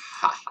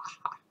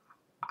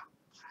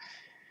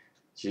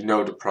 You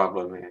know the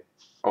problem, eh?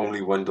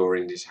 Only one door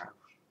in this house.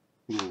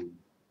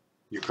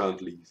 You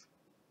can't leave.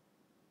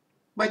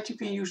 But you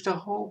can use the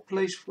whole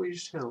place for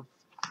yourself.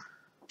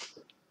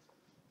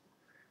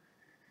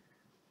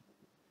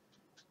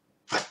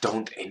 But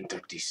don't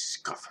enter this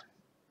coven.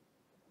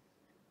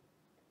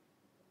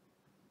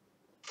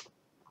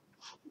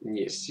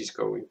 Yes, she's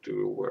going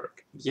to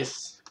work.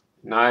 Yes,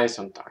 nice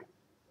on time.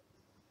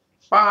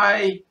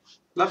 Bye.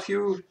 Love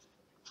you.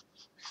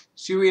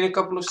 See you in a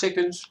couple of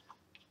seconds.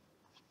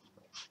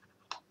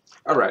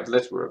 Alright,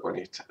 let's work on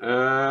it.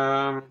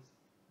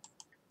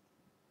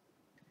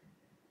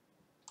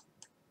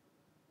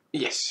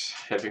 Yes,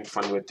 having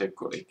fun with the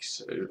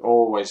colleagues.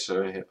 Always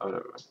a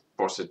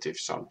positive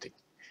something.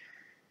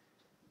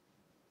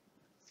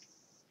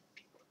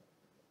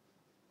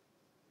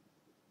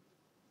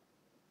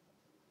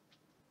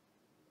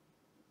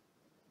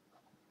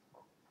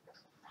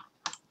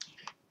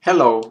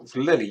 Hello,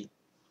 Lily.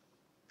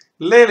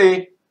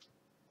 Lily!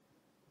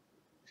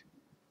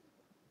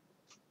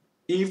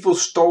 Evil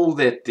stole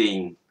that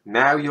thing.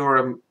 Now you're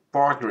a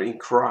partner in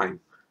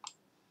crime.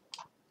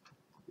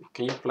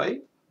 Can you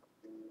play?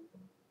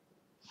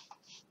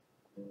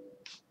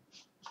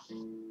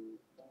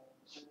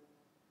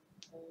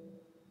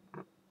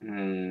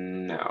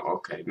 No,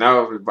 okay.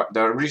 Now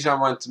the reason I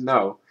want to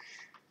know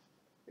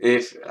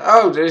if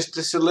there's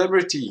the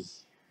celebrity.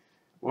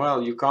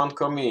 Well, you can't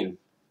come in.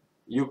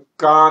 You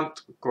can't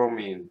come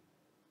in.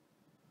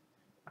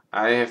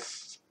 I have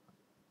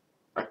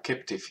a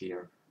captive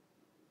here.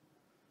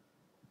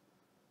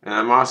 And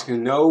I'm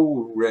asking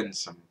no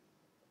ransom.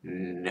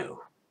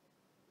 No.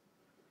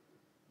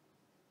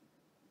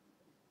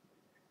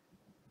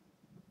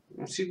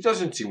 She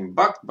doesn't seem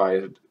bugged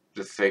by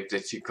the fact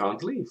that she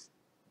can't leave.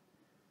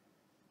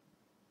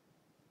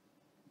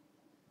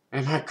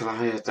 And my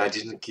client, I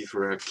didn't give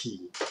her a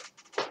key.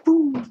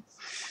 Boom.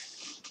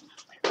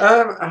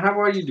 How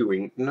are you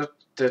doing? Not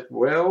that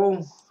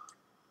well.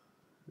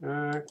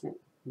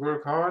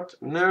 Work hard?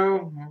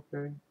 No?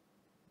 Okay.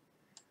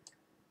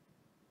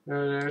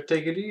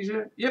 Take it easy?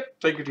 Yep,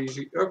 take it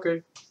easy.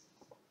 Okay.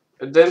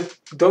 And then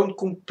don't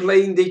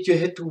complain that you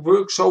had to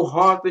work so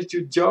hard at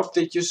your job,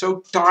 that you're so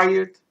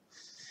tired.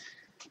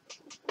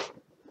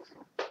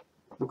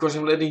 Because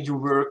I'm letting you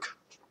work.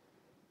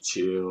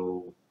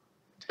 Chill.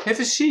 Have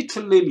a seat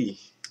for Lily.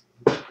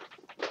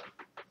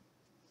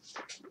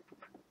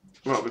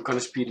 Well, we're gonna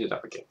speed it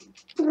up again.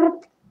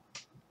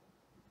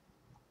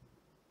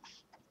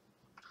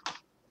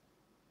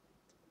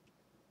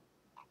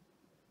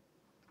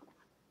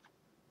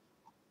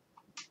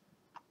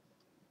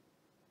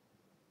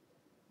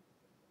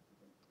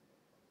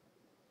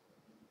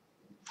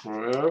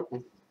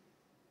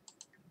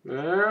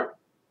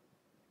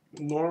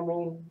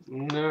 Normal?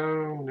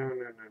 No,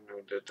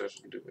 that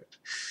doesn't do it.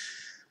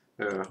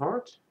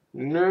 Hard?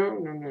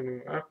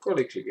 No. Our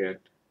colleagues again.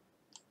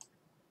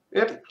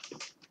 Yep,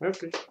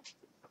 okay.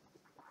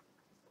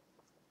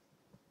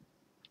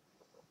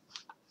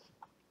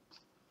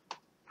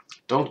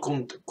 Don't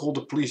call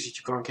the police that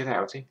you can't get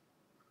out, eh?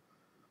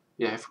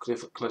 Yeah, have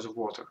a glass of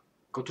water.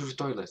 Go to the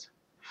toilet.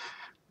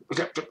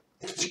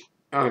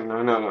 Oh,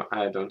 no,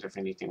 I don't have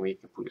anything where you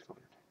can put it on.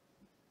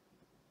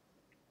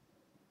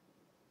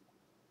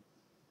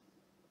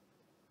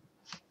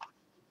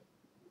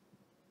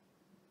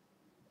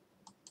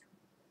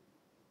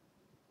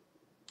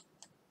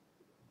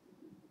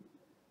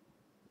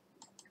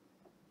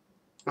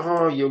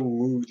 Oh, you're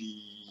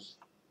moody.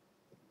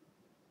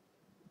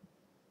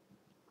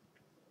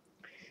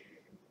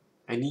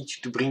 I need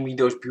you to bring me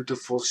those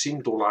beautiful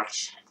SIM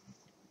dollars.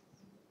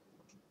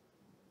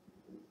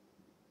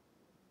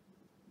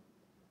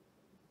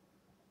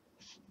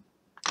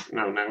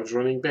 No, now it's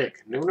running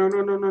back. No.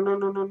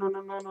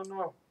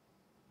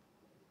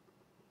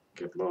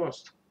 Get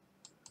lost.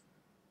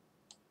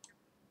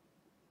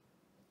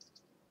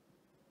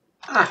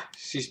 Ah,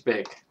 she's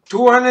back.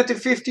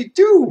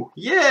 252!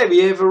 Yeah, we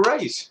have a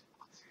race.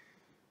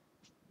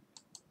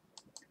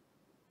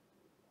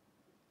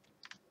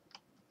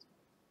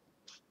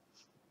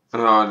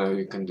 Oh no,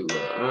 you can do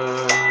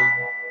that.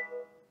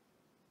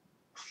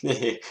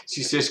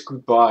 She says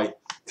goodbye.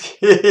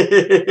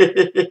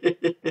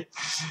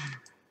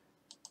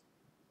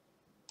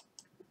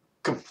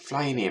 Come,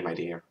 fly in here, my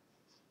dear.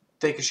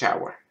 Take a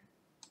shower.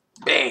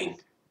 Bang!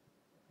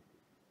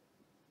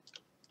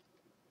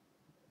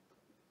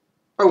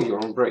 Oh, you're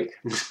on break.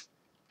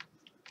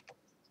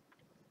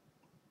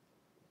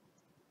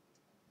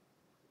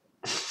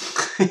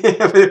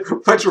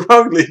 What's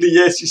wrong, Lily?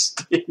 Yes, she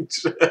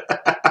stinks.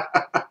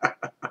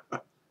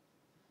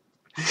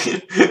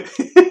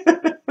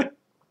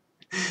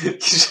 You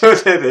saw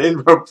that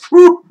rainbow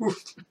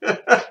poof.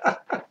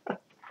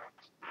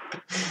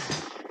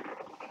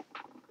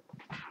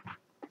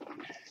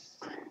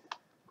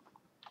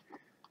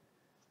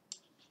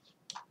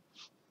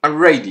 A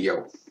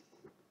radio.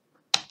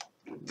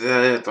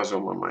 That was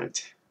on my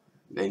mind.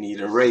 They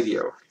need a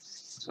radio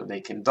so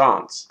they can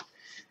dance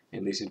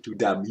and listen to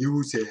the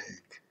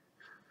music.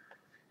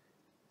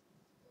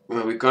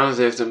 Well, we can't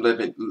have them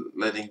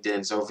letting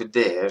dance over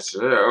there,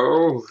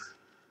 so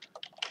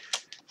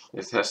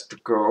it has to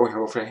go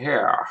over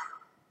here.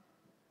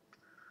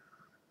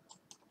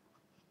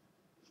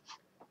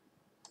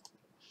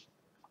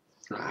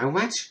 How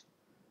much?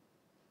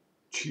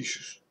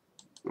 Jesus.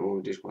 Oh,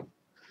 this one.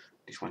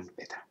 This one's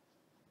better.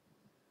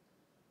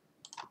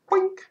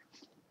 Boink.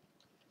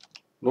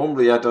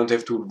 Normally I don't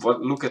have to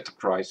look at the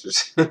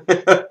prices.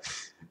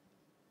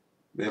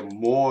 They have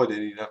more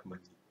than enough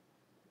money.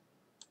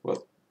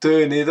 Well,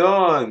 turn it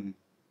on.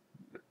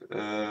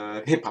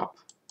 Hip hop.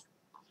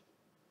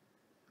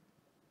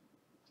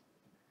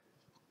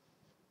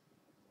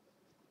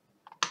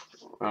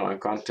 Well, I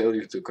can't tell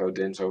you to go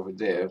dance over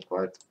there,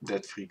 but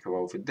that freak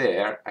over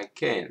there, I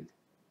can.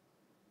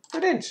 Go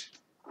dance.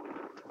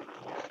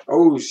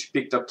 Oh, she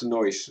picked up the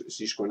noise.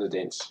 She's gonna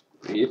dance.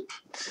 Yep.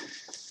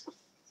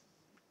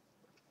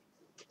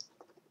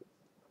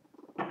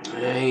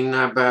 In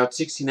about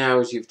 16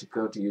 hours you have to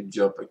go to your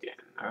job again.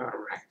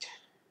 Alright.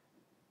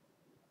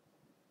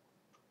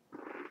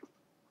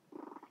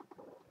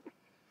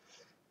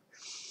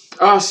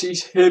 Oh,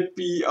 she's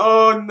happy.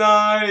 Oh,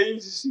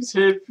 nice. She's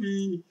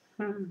happy.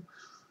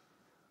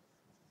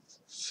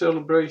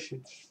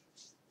 Celebrations.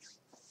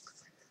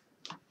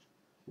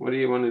 What do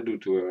you want to do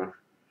to her?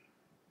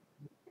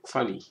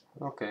 Funny.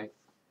 Okay.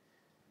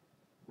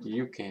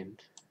 You can.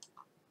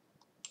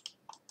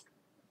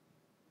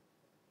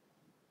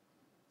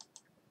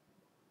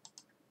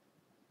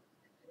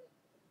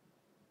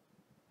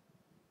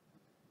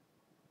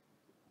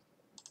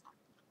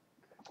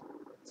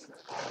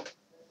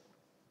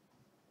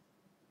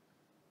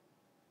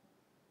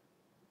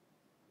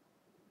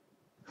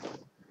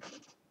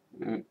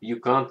 You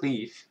can't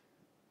leave.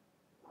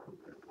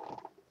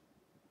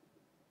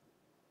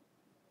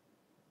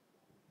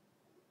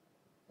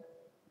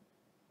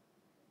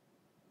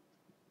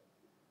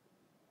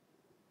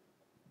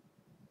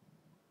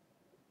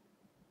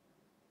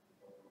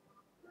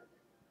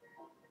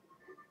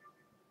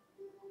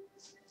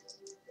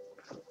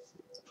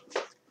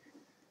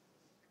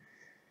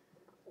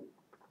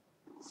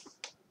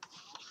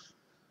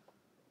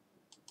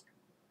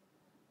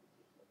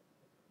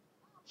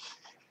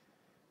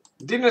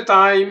 Dinner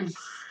time.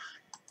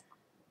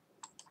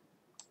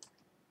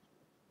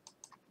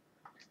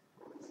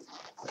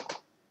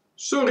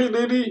 Sorry,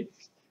 Lily.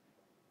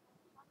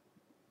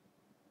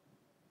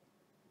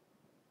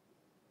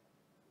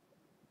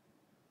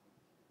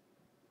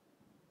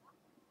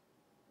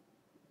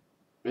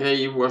 Yeah,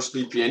 you were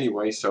sleepy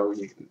anyway, so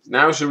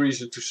now's a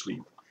reason to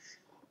sleep.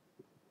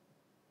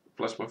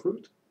 Plus my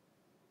fruit.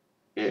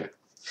 Yeah.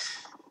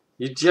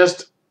 You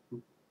just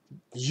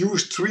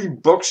used 3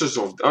 boxes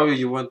of. Oh,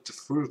 you want the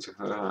fruit?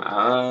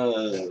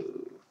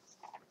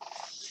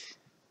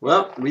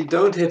 Well, we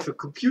don't have a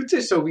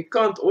computer, so we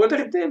can't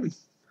order them.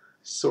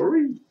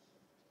 Sorry.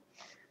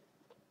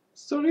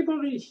 Sorry,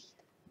 Marie.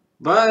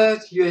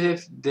 But you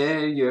have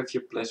your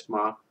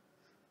plasma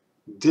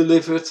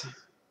delivered.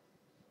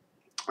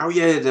 Oh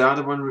yeah, the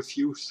other one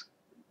refused.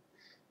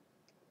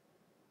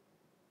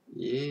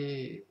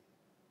 Yeah.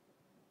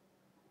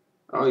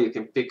 Oh, you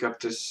can pick up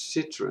the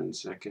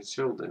citrons. I can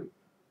sell them.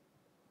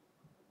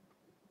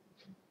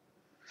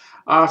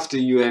 After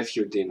you have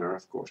your dinner,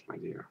 of course, my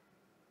dear.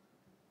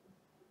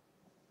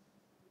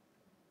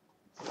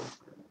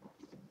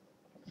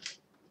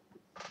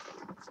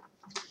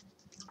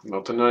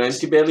 Not an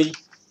empty belly.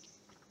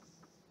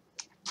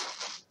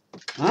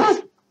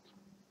 Huh?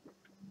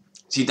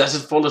 She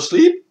doesn't fall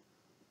asleep?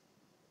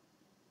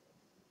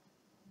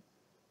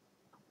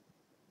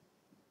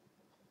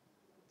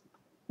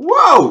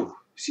 Whoa!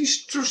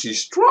 She's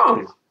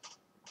strong.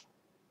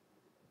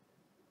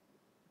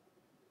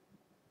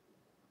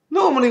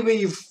 Normally when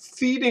you're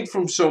feeding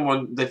from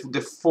someone, they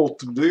fall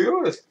to the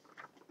earth.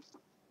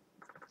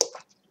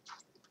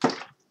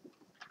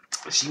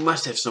 She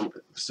must have some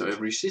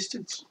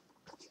resistance.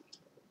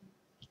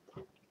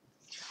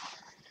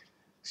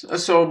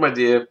 So, my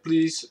dear,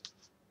 please,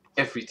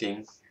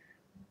 everything.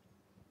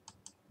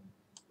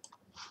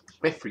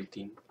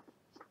 Everything.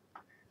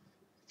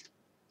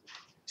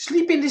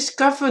 Sleep in this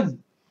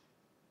coffin.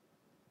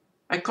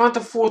 I can't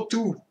afford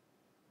to.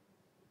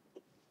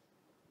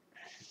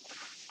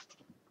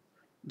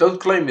 Don't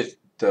claim it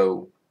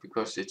though,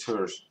 because it's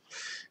hers.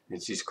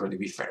 And she's going to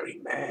be very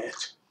mad.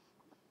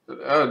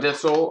 Oh,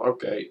 that's all?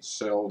 Okay,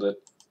 sell that.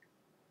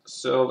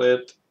 Sell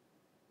that.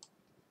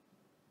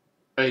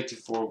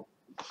 84.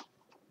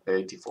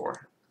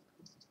 84.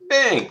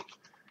 Bang!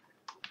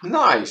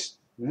 Nice.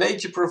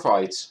 Nature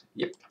provides.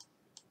 Yep.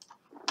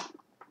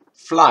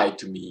 Fly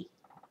to me.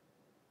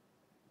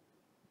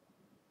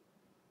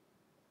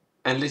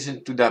 And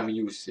listen to that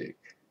music.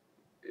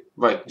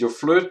 Wait, your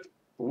flirt?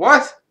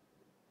 What?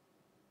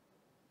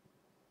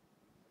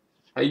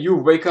 Hey, you,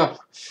 wake up.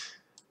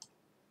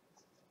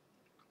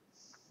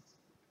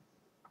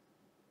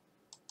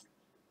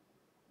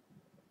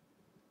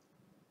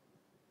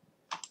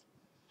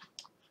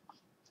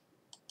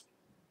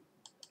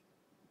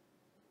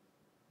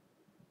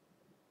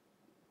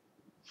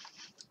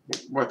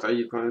 What are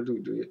you gonna do?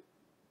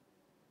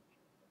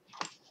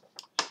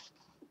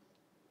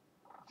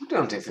 You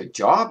don't have a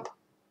job.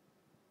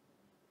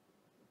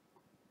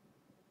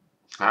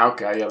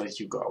 Okay, I'll let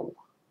you go.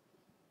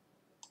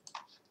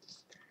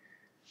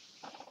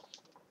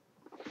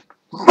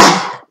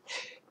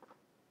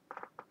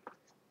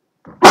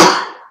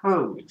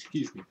 Oh,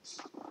 excuse me.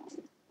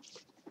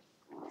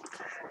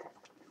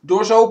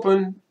 Doors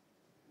open.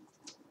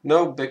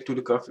 No, back to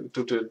the coffin.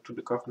 To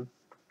the coffin.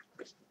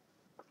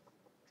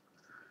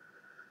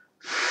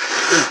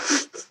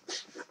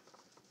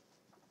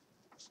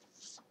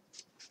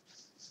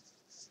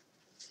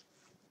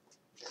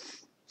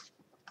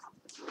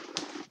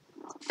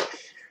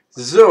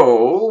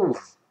 So,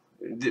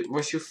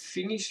 was you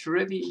finished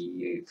already?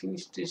 You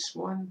finished this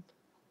one?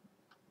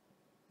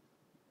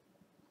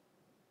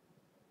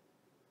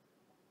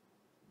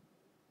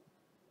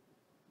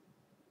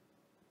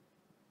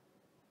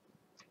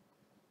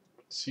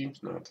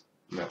 Seems not.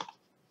 No.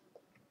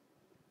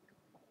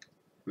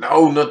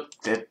 No, not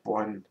that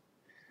one.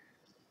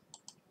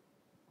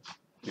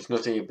 It's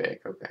not in your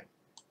bag, okay.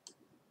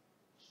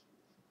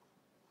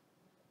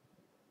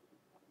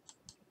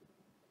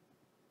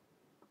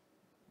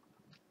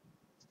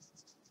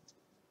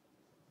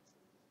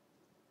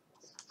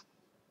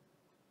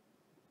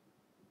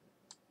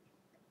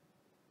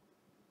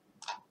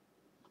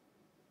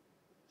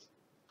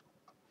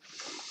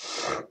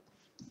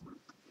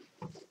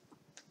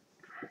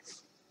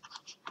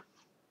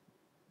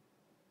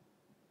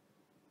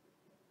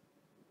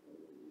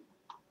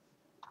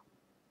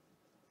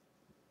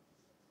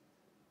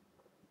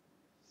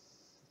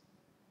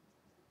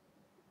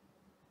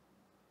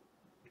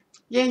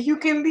 Yeah, you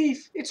can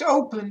leave. It's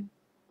open.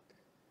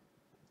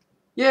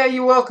 Yeah,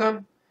 you're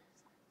welcome.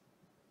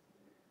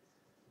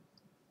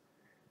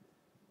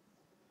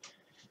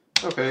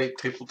 Okay,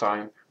 triple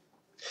time.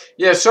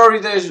 Yeah, sorry,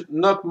 there's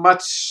not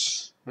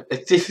much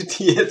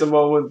activity at the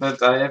moment,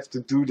 but I have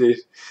to do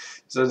this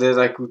so that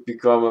I could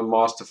become a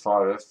master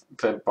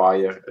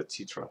vampire,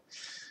 etc.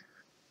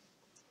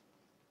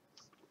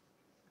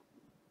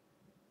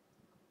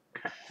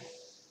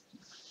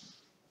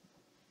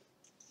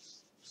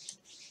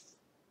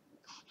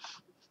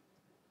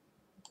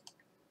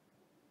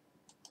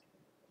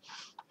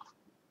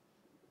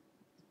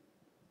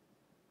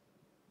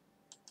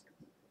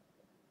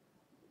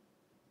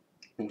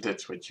 And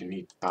that's what you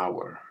need,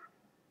 power.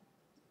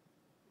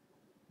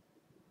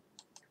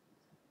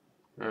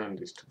 And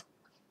this too.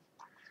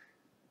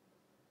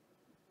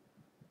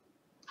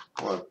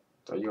 What?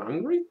 Are you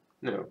hungry?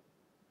 No.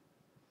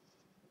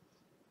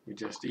 You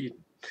just eat.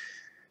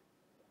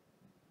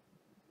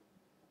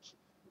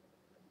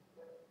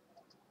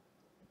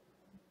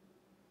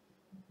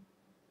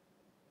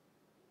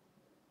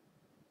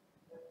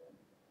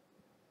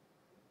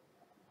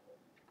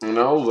 And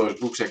all those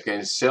books I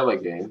can sell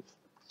again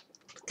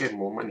to get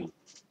more money.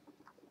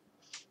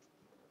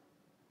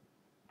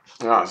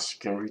 Ah, so you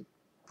can read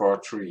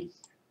part 3.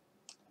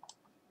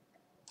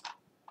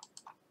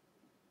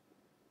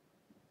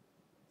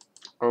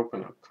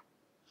 Open up.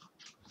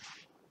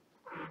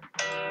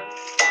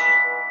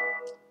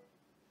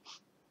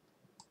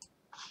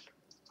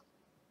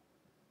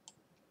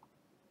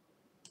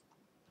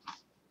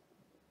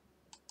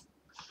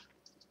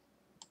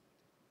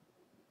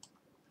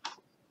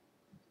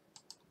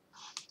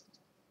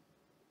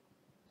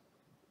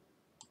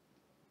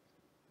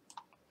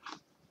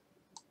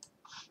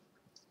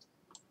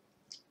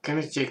 Can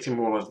I check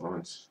them all at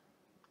once?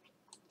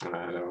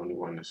 The only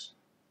one is.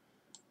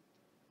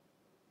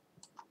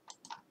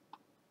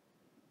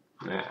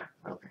 Nah,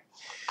 okay.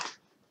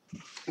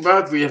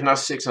 But we have now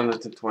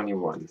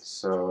 621,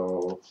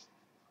 so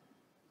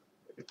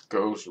it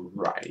goes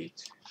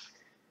right.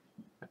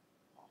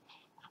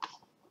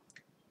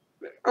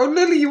 Oh,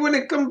 Lily, you want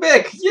to come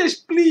back? Yes,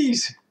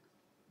 please.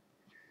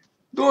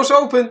 Doors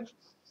open.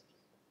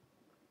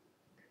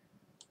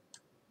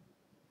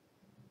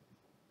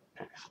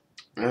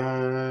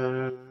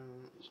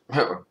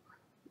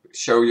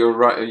 Show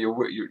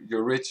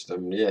your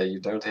wisdom. Yeah, you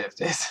don't have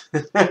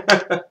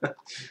that.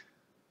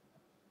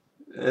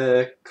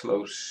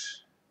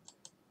 Close.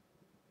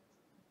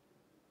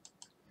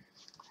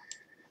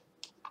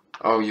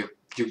 Oh, you're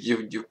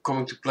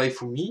coming to play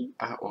for me?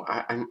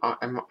 I'm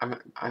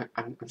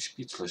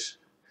speechless.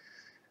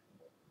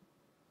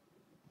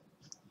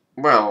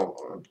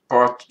 Well,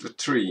 part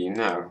 3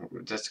 now.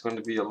 That's going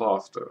to be a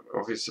lot.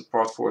 Or is it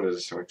part 4 that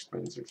is so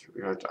expensive?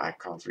 I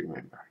can't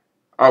remember.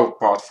 Oh,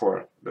 part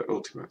 4, the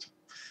ultimate.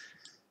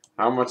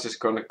 How much is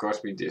going to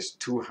cost me this?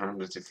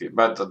 250.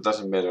 But that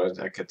doesn't matter.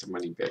 I get the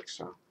money back.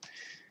 So.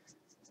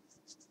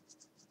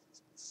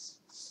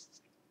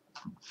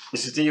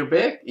 Is it in your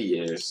bag?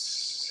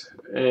 Yes.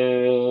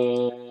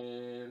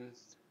 And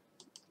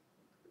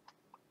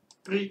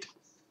read.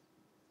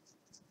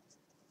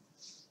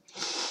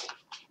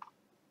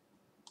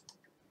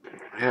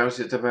 How's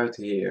it about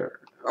here?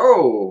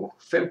 Oh,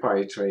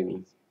 vampire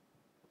training.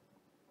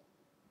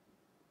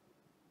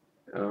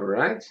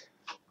 Alright.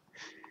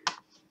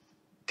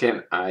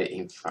 Can I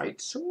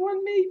invite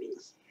someone maybe?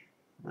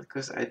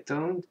 Because I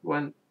don't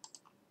want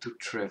to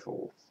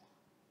travel.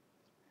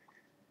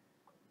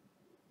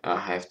 I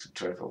have to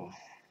travel.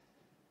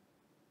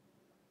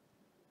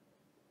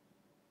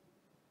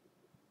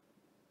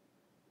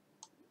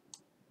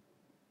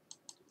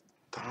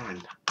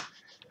 Darn.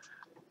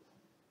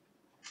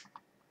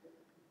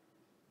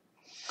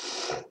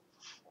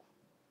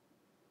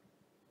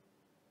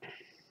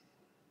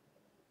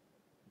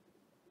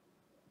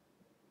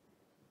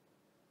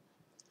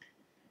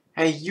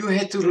 Hey, you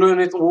had to learn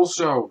it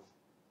also.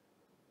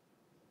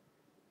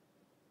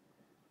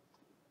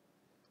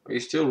 Are you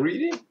still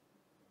reading?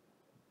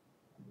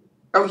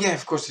 Oh yeah,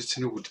 of course it's a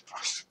new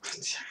post.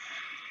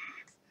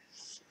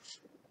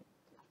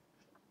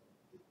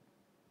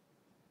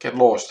 Get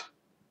lost.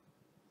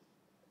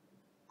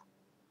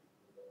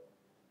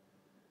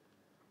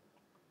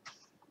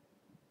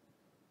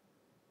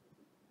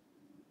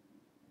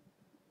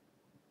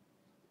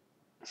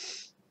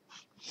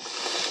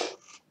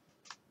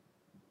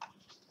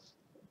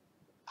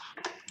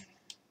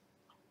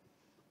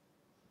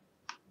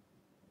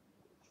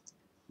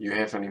 You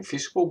have an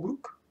invisible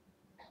book?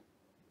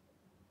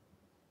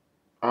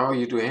 Oh,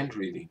 you do hand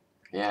reading.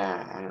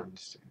 Yeah, I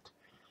understand.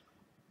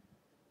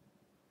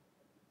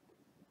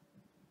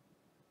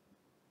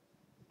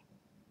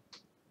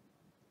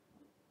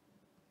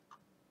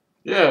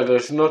 Yeah,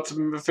 there's not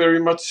very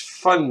much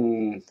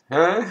fun,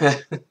 huh?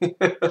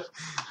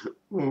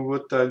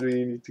 What time do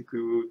you need to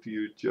go to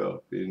your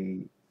job?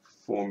 In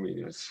 4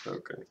 minutes,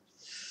 okay.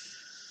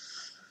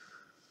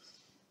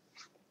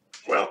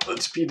 Well,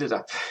 let's speed it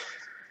up.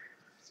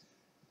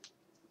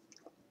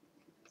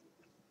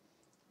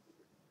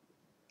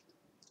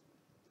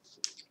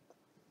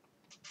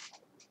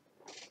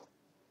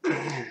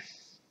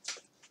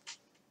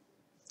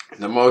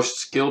 The most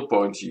skill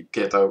points you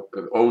get out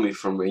only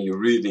from when you're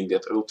reading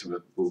that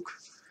ultimate book.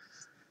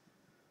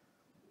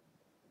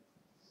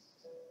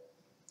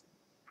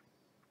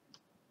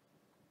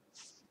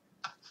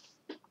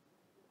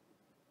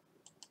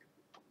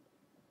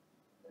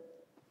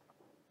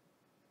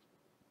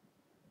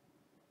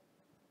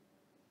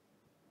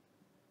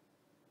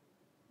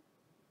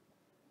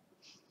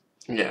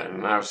 Yeah,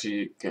 now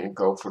she can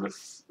go for the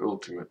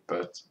ultimate,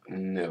 but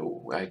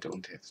no, I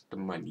don't have the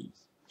money.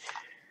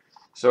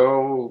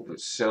 So,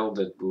 sell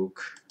that book.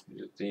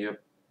 Is it in your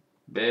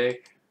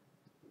bag?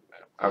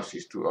 Oh,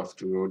 she's too off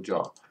to her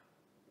job.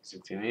 Is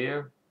it in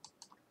here?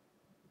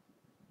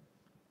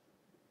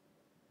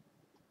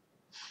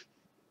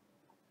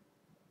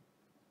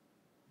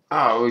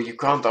 Oh, you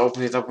can't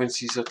open it up when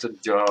she's at the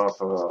job.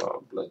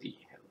 Oh, bloody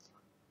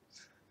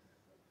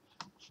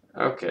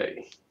hell.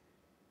 Okay.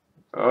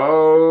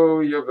 Oh,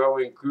 you're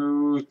going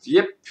good.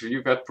 Yep,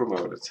 you got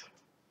promoted.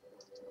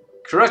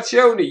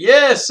 Crocioni,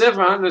 yes,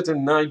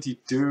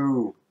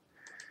 792.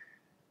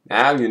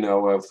 Now you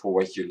know for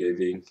what you're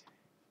living.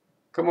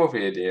 Come over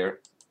here,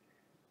 dear.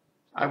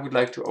 I would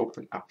like to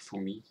open up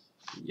for me.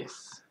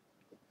 Yes.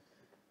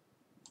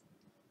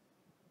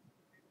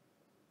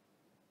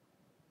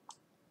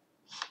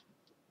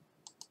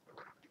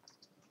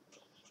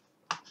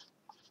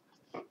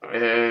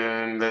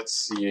 And let's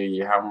see,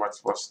 how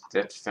much was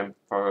that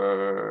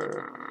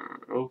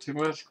vampire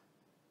ultimate?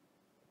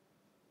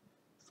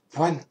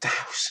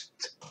 1,000.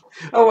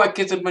 Oh, I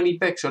get the money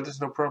back, so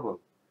that's no problem.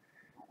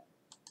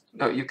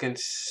 No, you can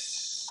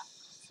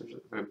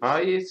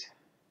buy it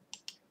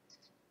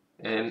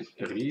and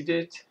read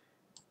it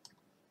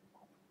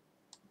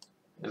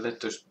and let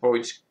those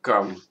points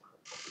come.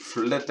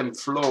 Let them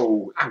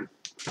flow. Ow.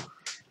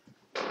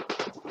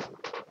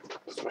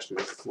 That was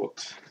my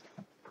foot.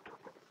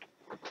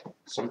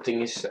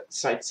 Something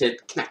inside said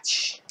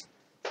knatch.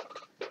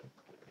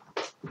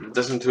 It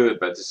doesn't hurt,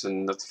 but it's a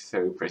not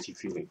very pretty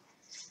feeling.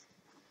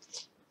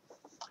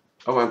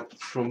 Oh, I'm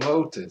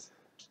promoted.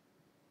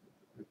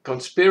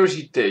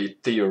 Conspiracy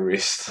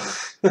theorist.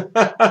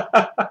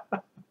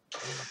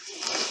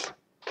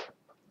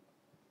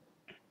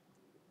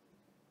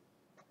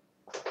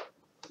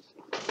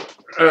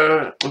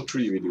 On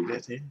 3 we do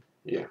that, eh?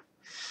 Yeah.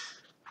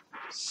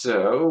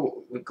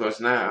 So, because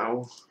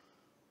now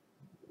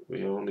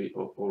we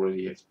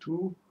already have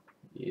 2.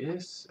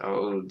 Yes.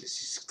 Oh,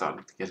 this is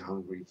starting to get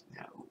hungry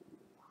now.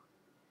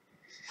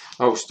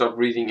 Oh, stop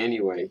reading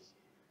anyway.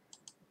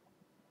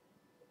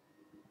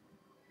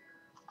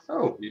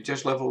 Oh, you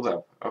just leveled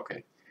up.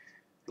 Okay.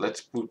 Let's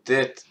put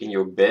that in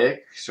your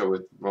bag so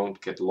it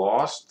won't get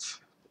lost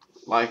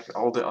like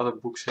all the other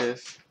books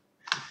have.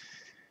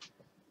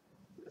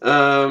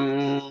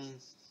 I'm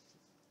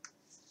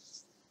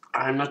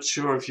not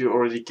sure if you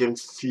already can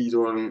feed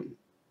on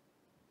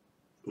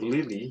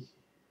Lily.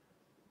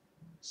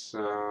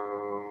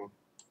 So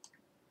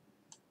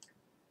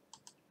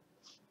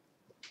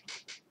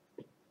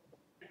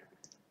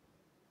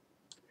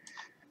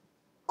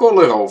call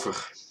her over.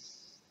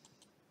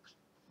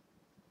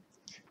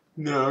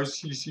 No,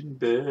 she's in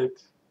bed.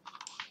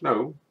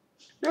 No.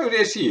 No,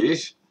 there she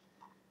is.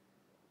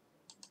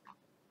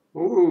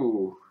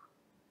 Ooh.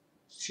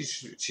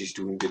 She's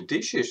doing the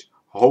dishes.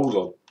 Hold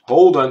on.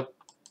 Hold on.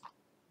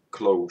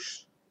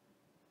 Close.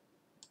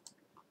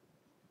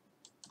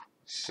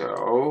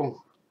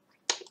 So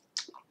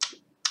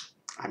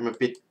I'm a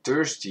bit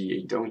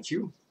thirsty, don't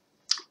you?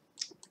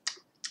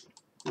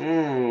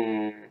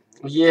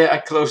 Yeah, I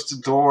closed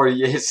the door,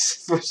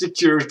 yes, for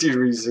security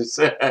reasons.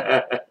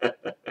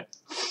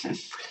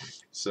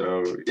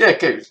 So, yeah,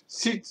 okay,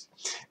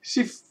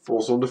 she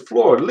falls on the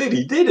floor.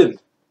 Lily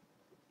didn't.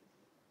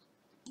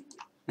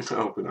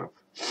 Open up.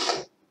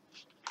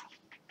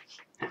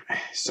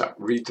 So,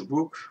 read the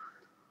book.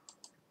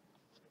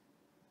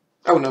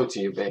 Oh, no, it's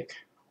in your bag.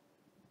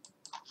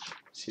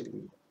 Silly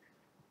me.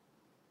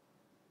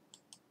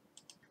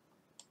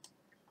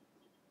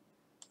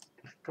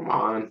 Come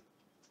on.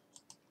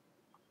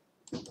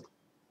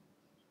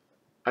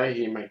 I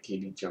hear my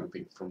kitty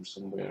jumping from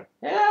somewhere.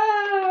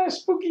 Ah,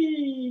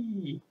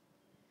 spooky!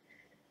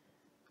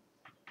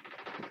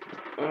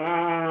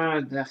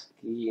 Ah, dag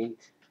kind.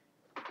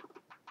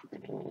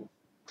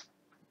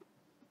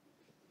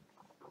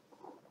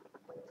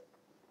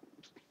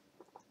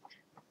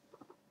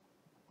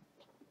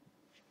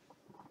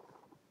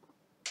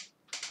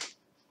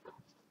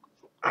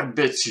 I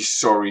bet she's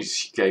sorry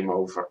she came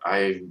over.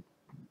 I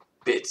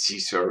bet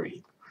she's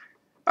sorry.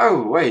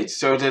 Oh, wait,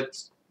 so that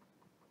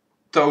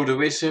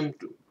Totemism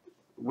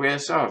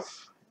wears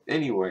off.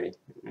 Anyway.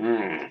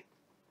 Yeah,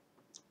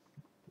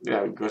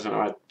 because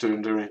I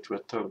turned her into a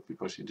toad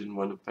because she didn't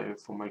want to pay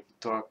for my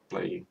guitar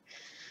playing.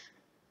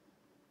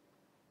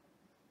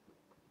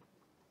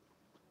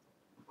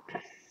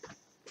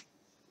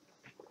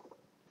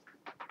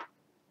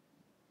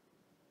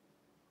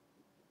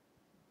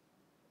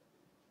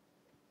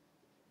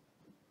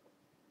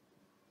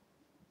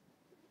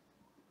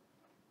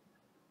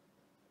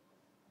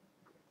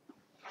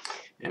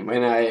 And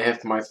when I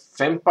have my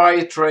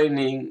vampire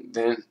training,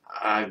 then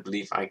I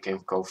believe I can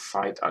go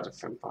fight other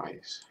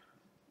vampires.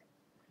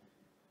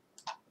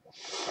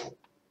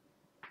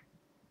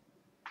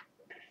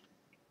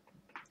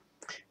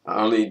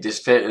 Only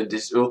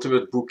this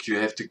ultimate book you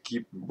have to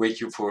keep with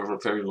you for a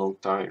very long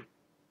time.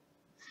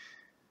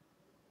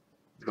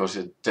 Because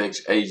it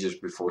takes ages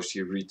before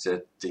you read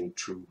that thing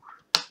through.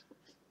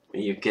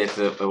 And you get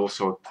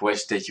also a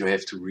quest that you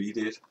have to read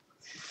it.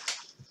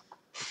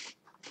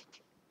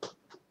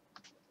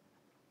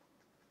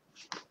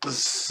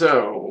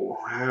 So,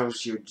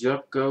 how's your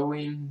job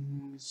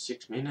going?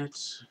 6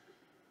 minutes.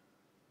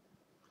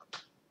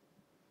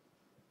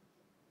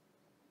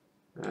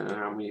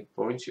 How many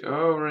points?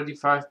 Oh, already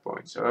 5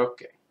 points.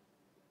 Okay.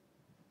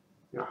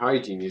 Your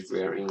hygiene is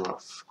wearing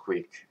off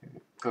quick.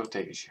 Go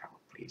take a shower,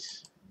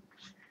 please.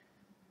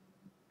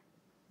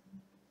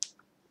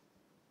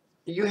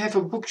 You have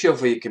a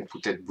bookshelf where you can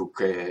put that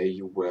book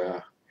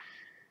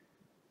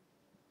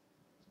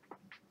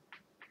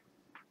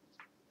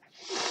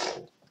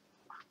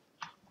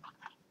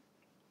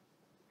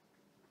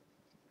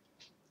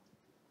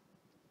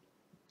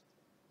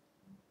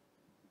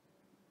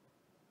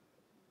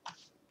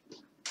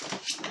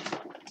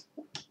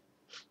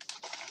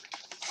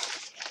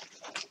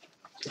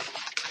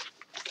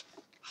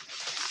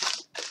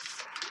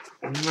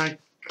My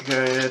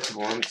cat,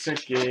 1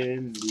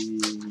 second.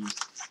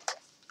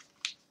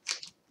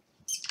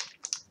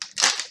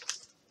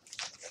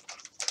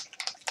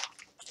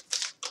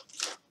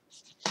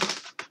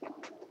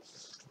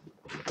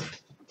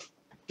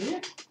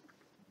 Yeah,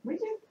 will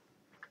you?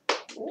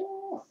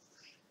 Oh.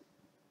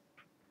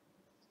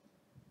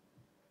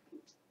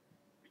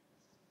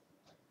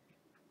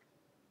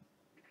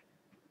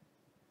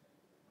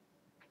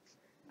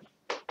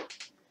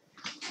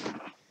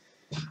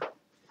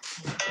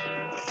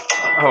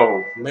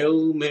 Oh,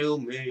 mail.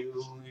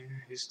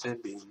 Is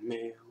that being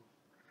mail?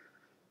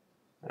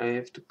 I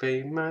have to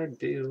pay my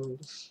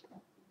bills.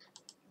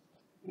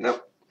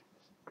 No.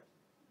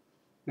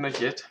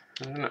 Not yet.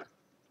 No.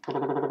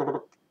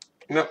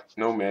 No,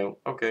 no mail.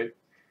 Okay.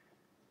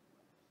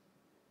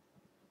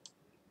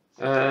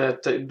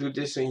 Do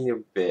this in your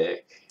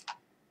bag.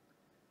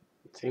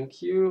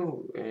 Thank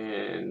you.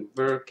 And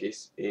work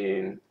is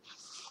in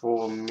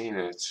 4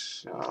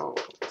 minutes. So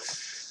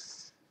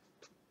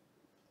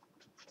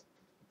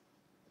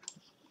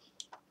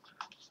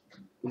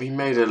we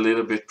made a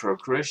little bit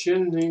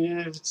progression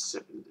here,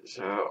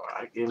 so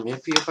I'm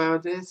happy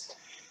about it.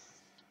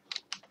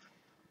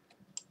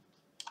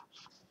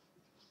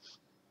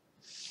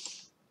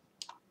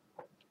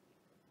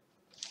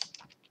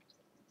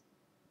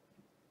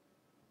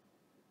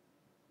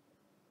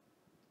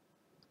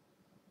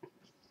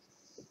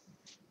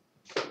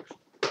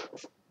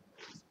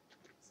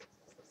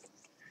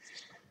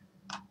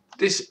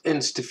 This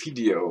ends the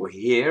video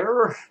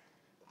here.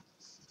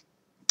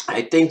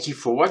 I thank you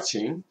for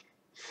watching.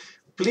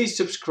 Please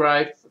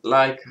subscribe,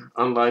 like,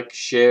 unlike,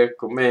 share,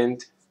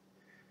 comment.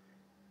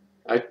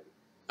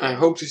 I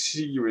hope to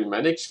see you in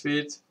my next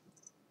vid.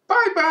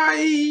 Bye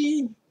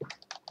bye!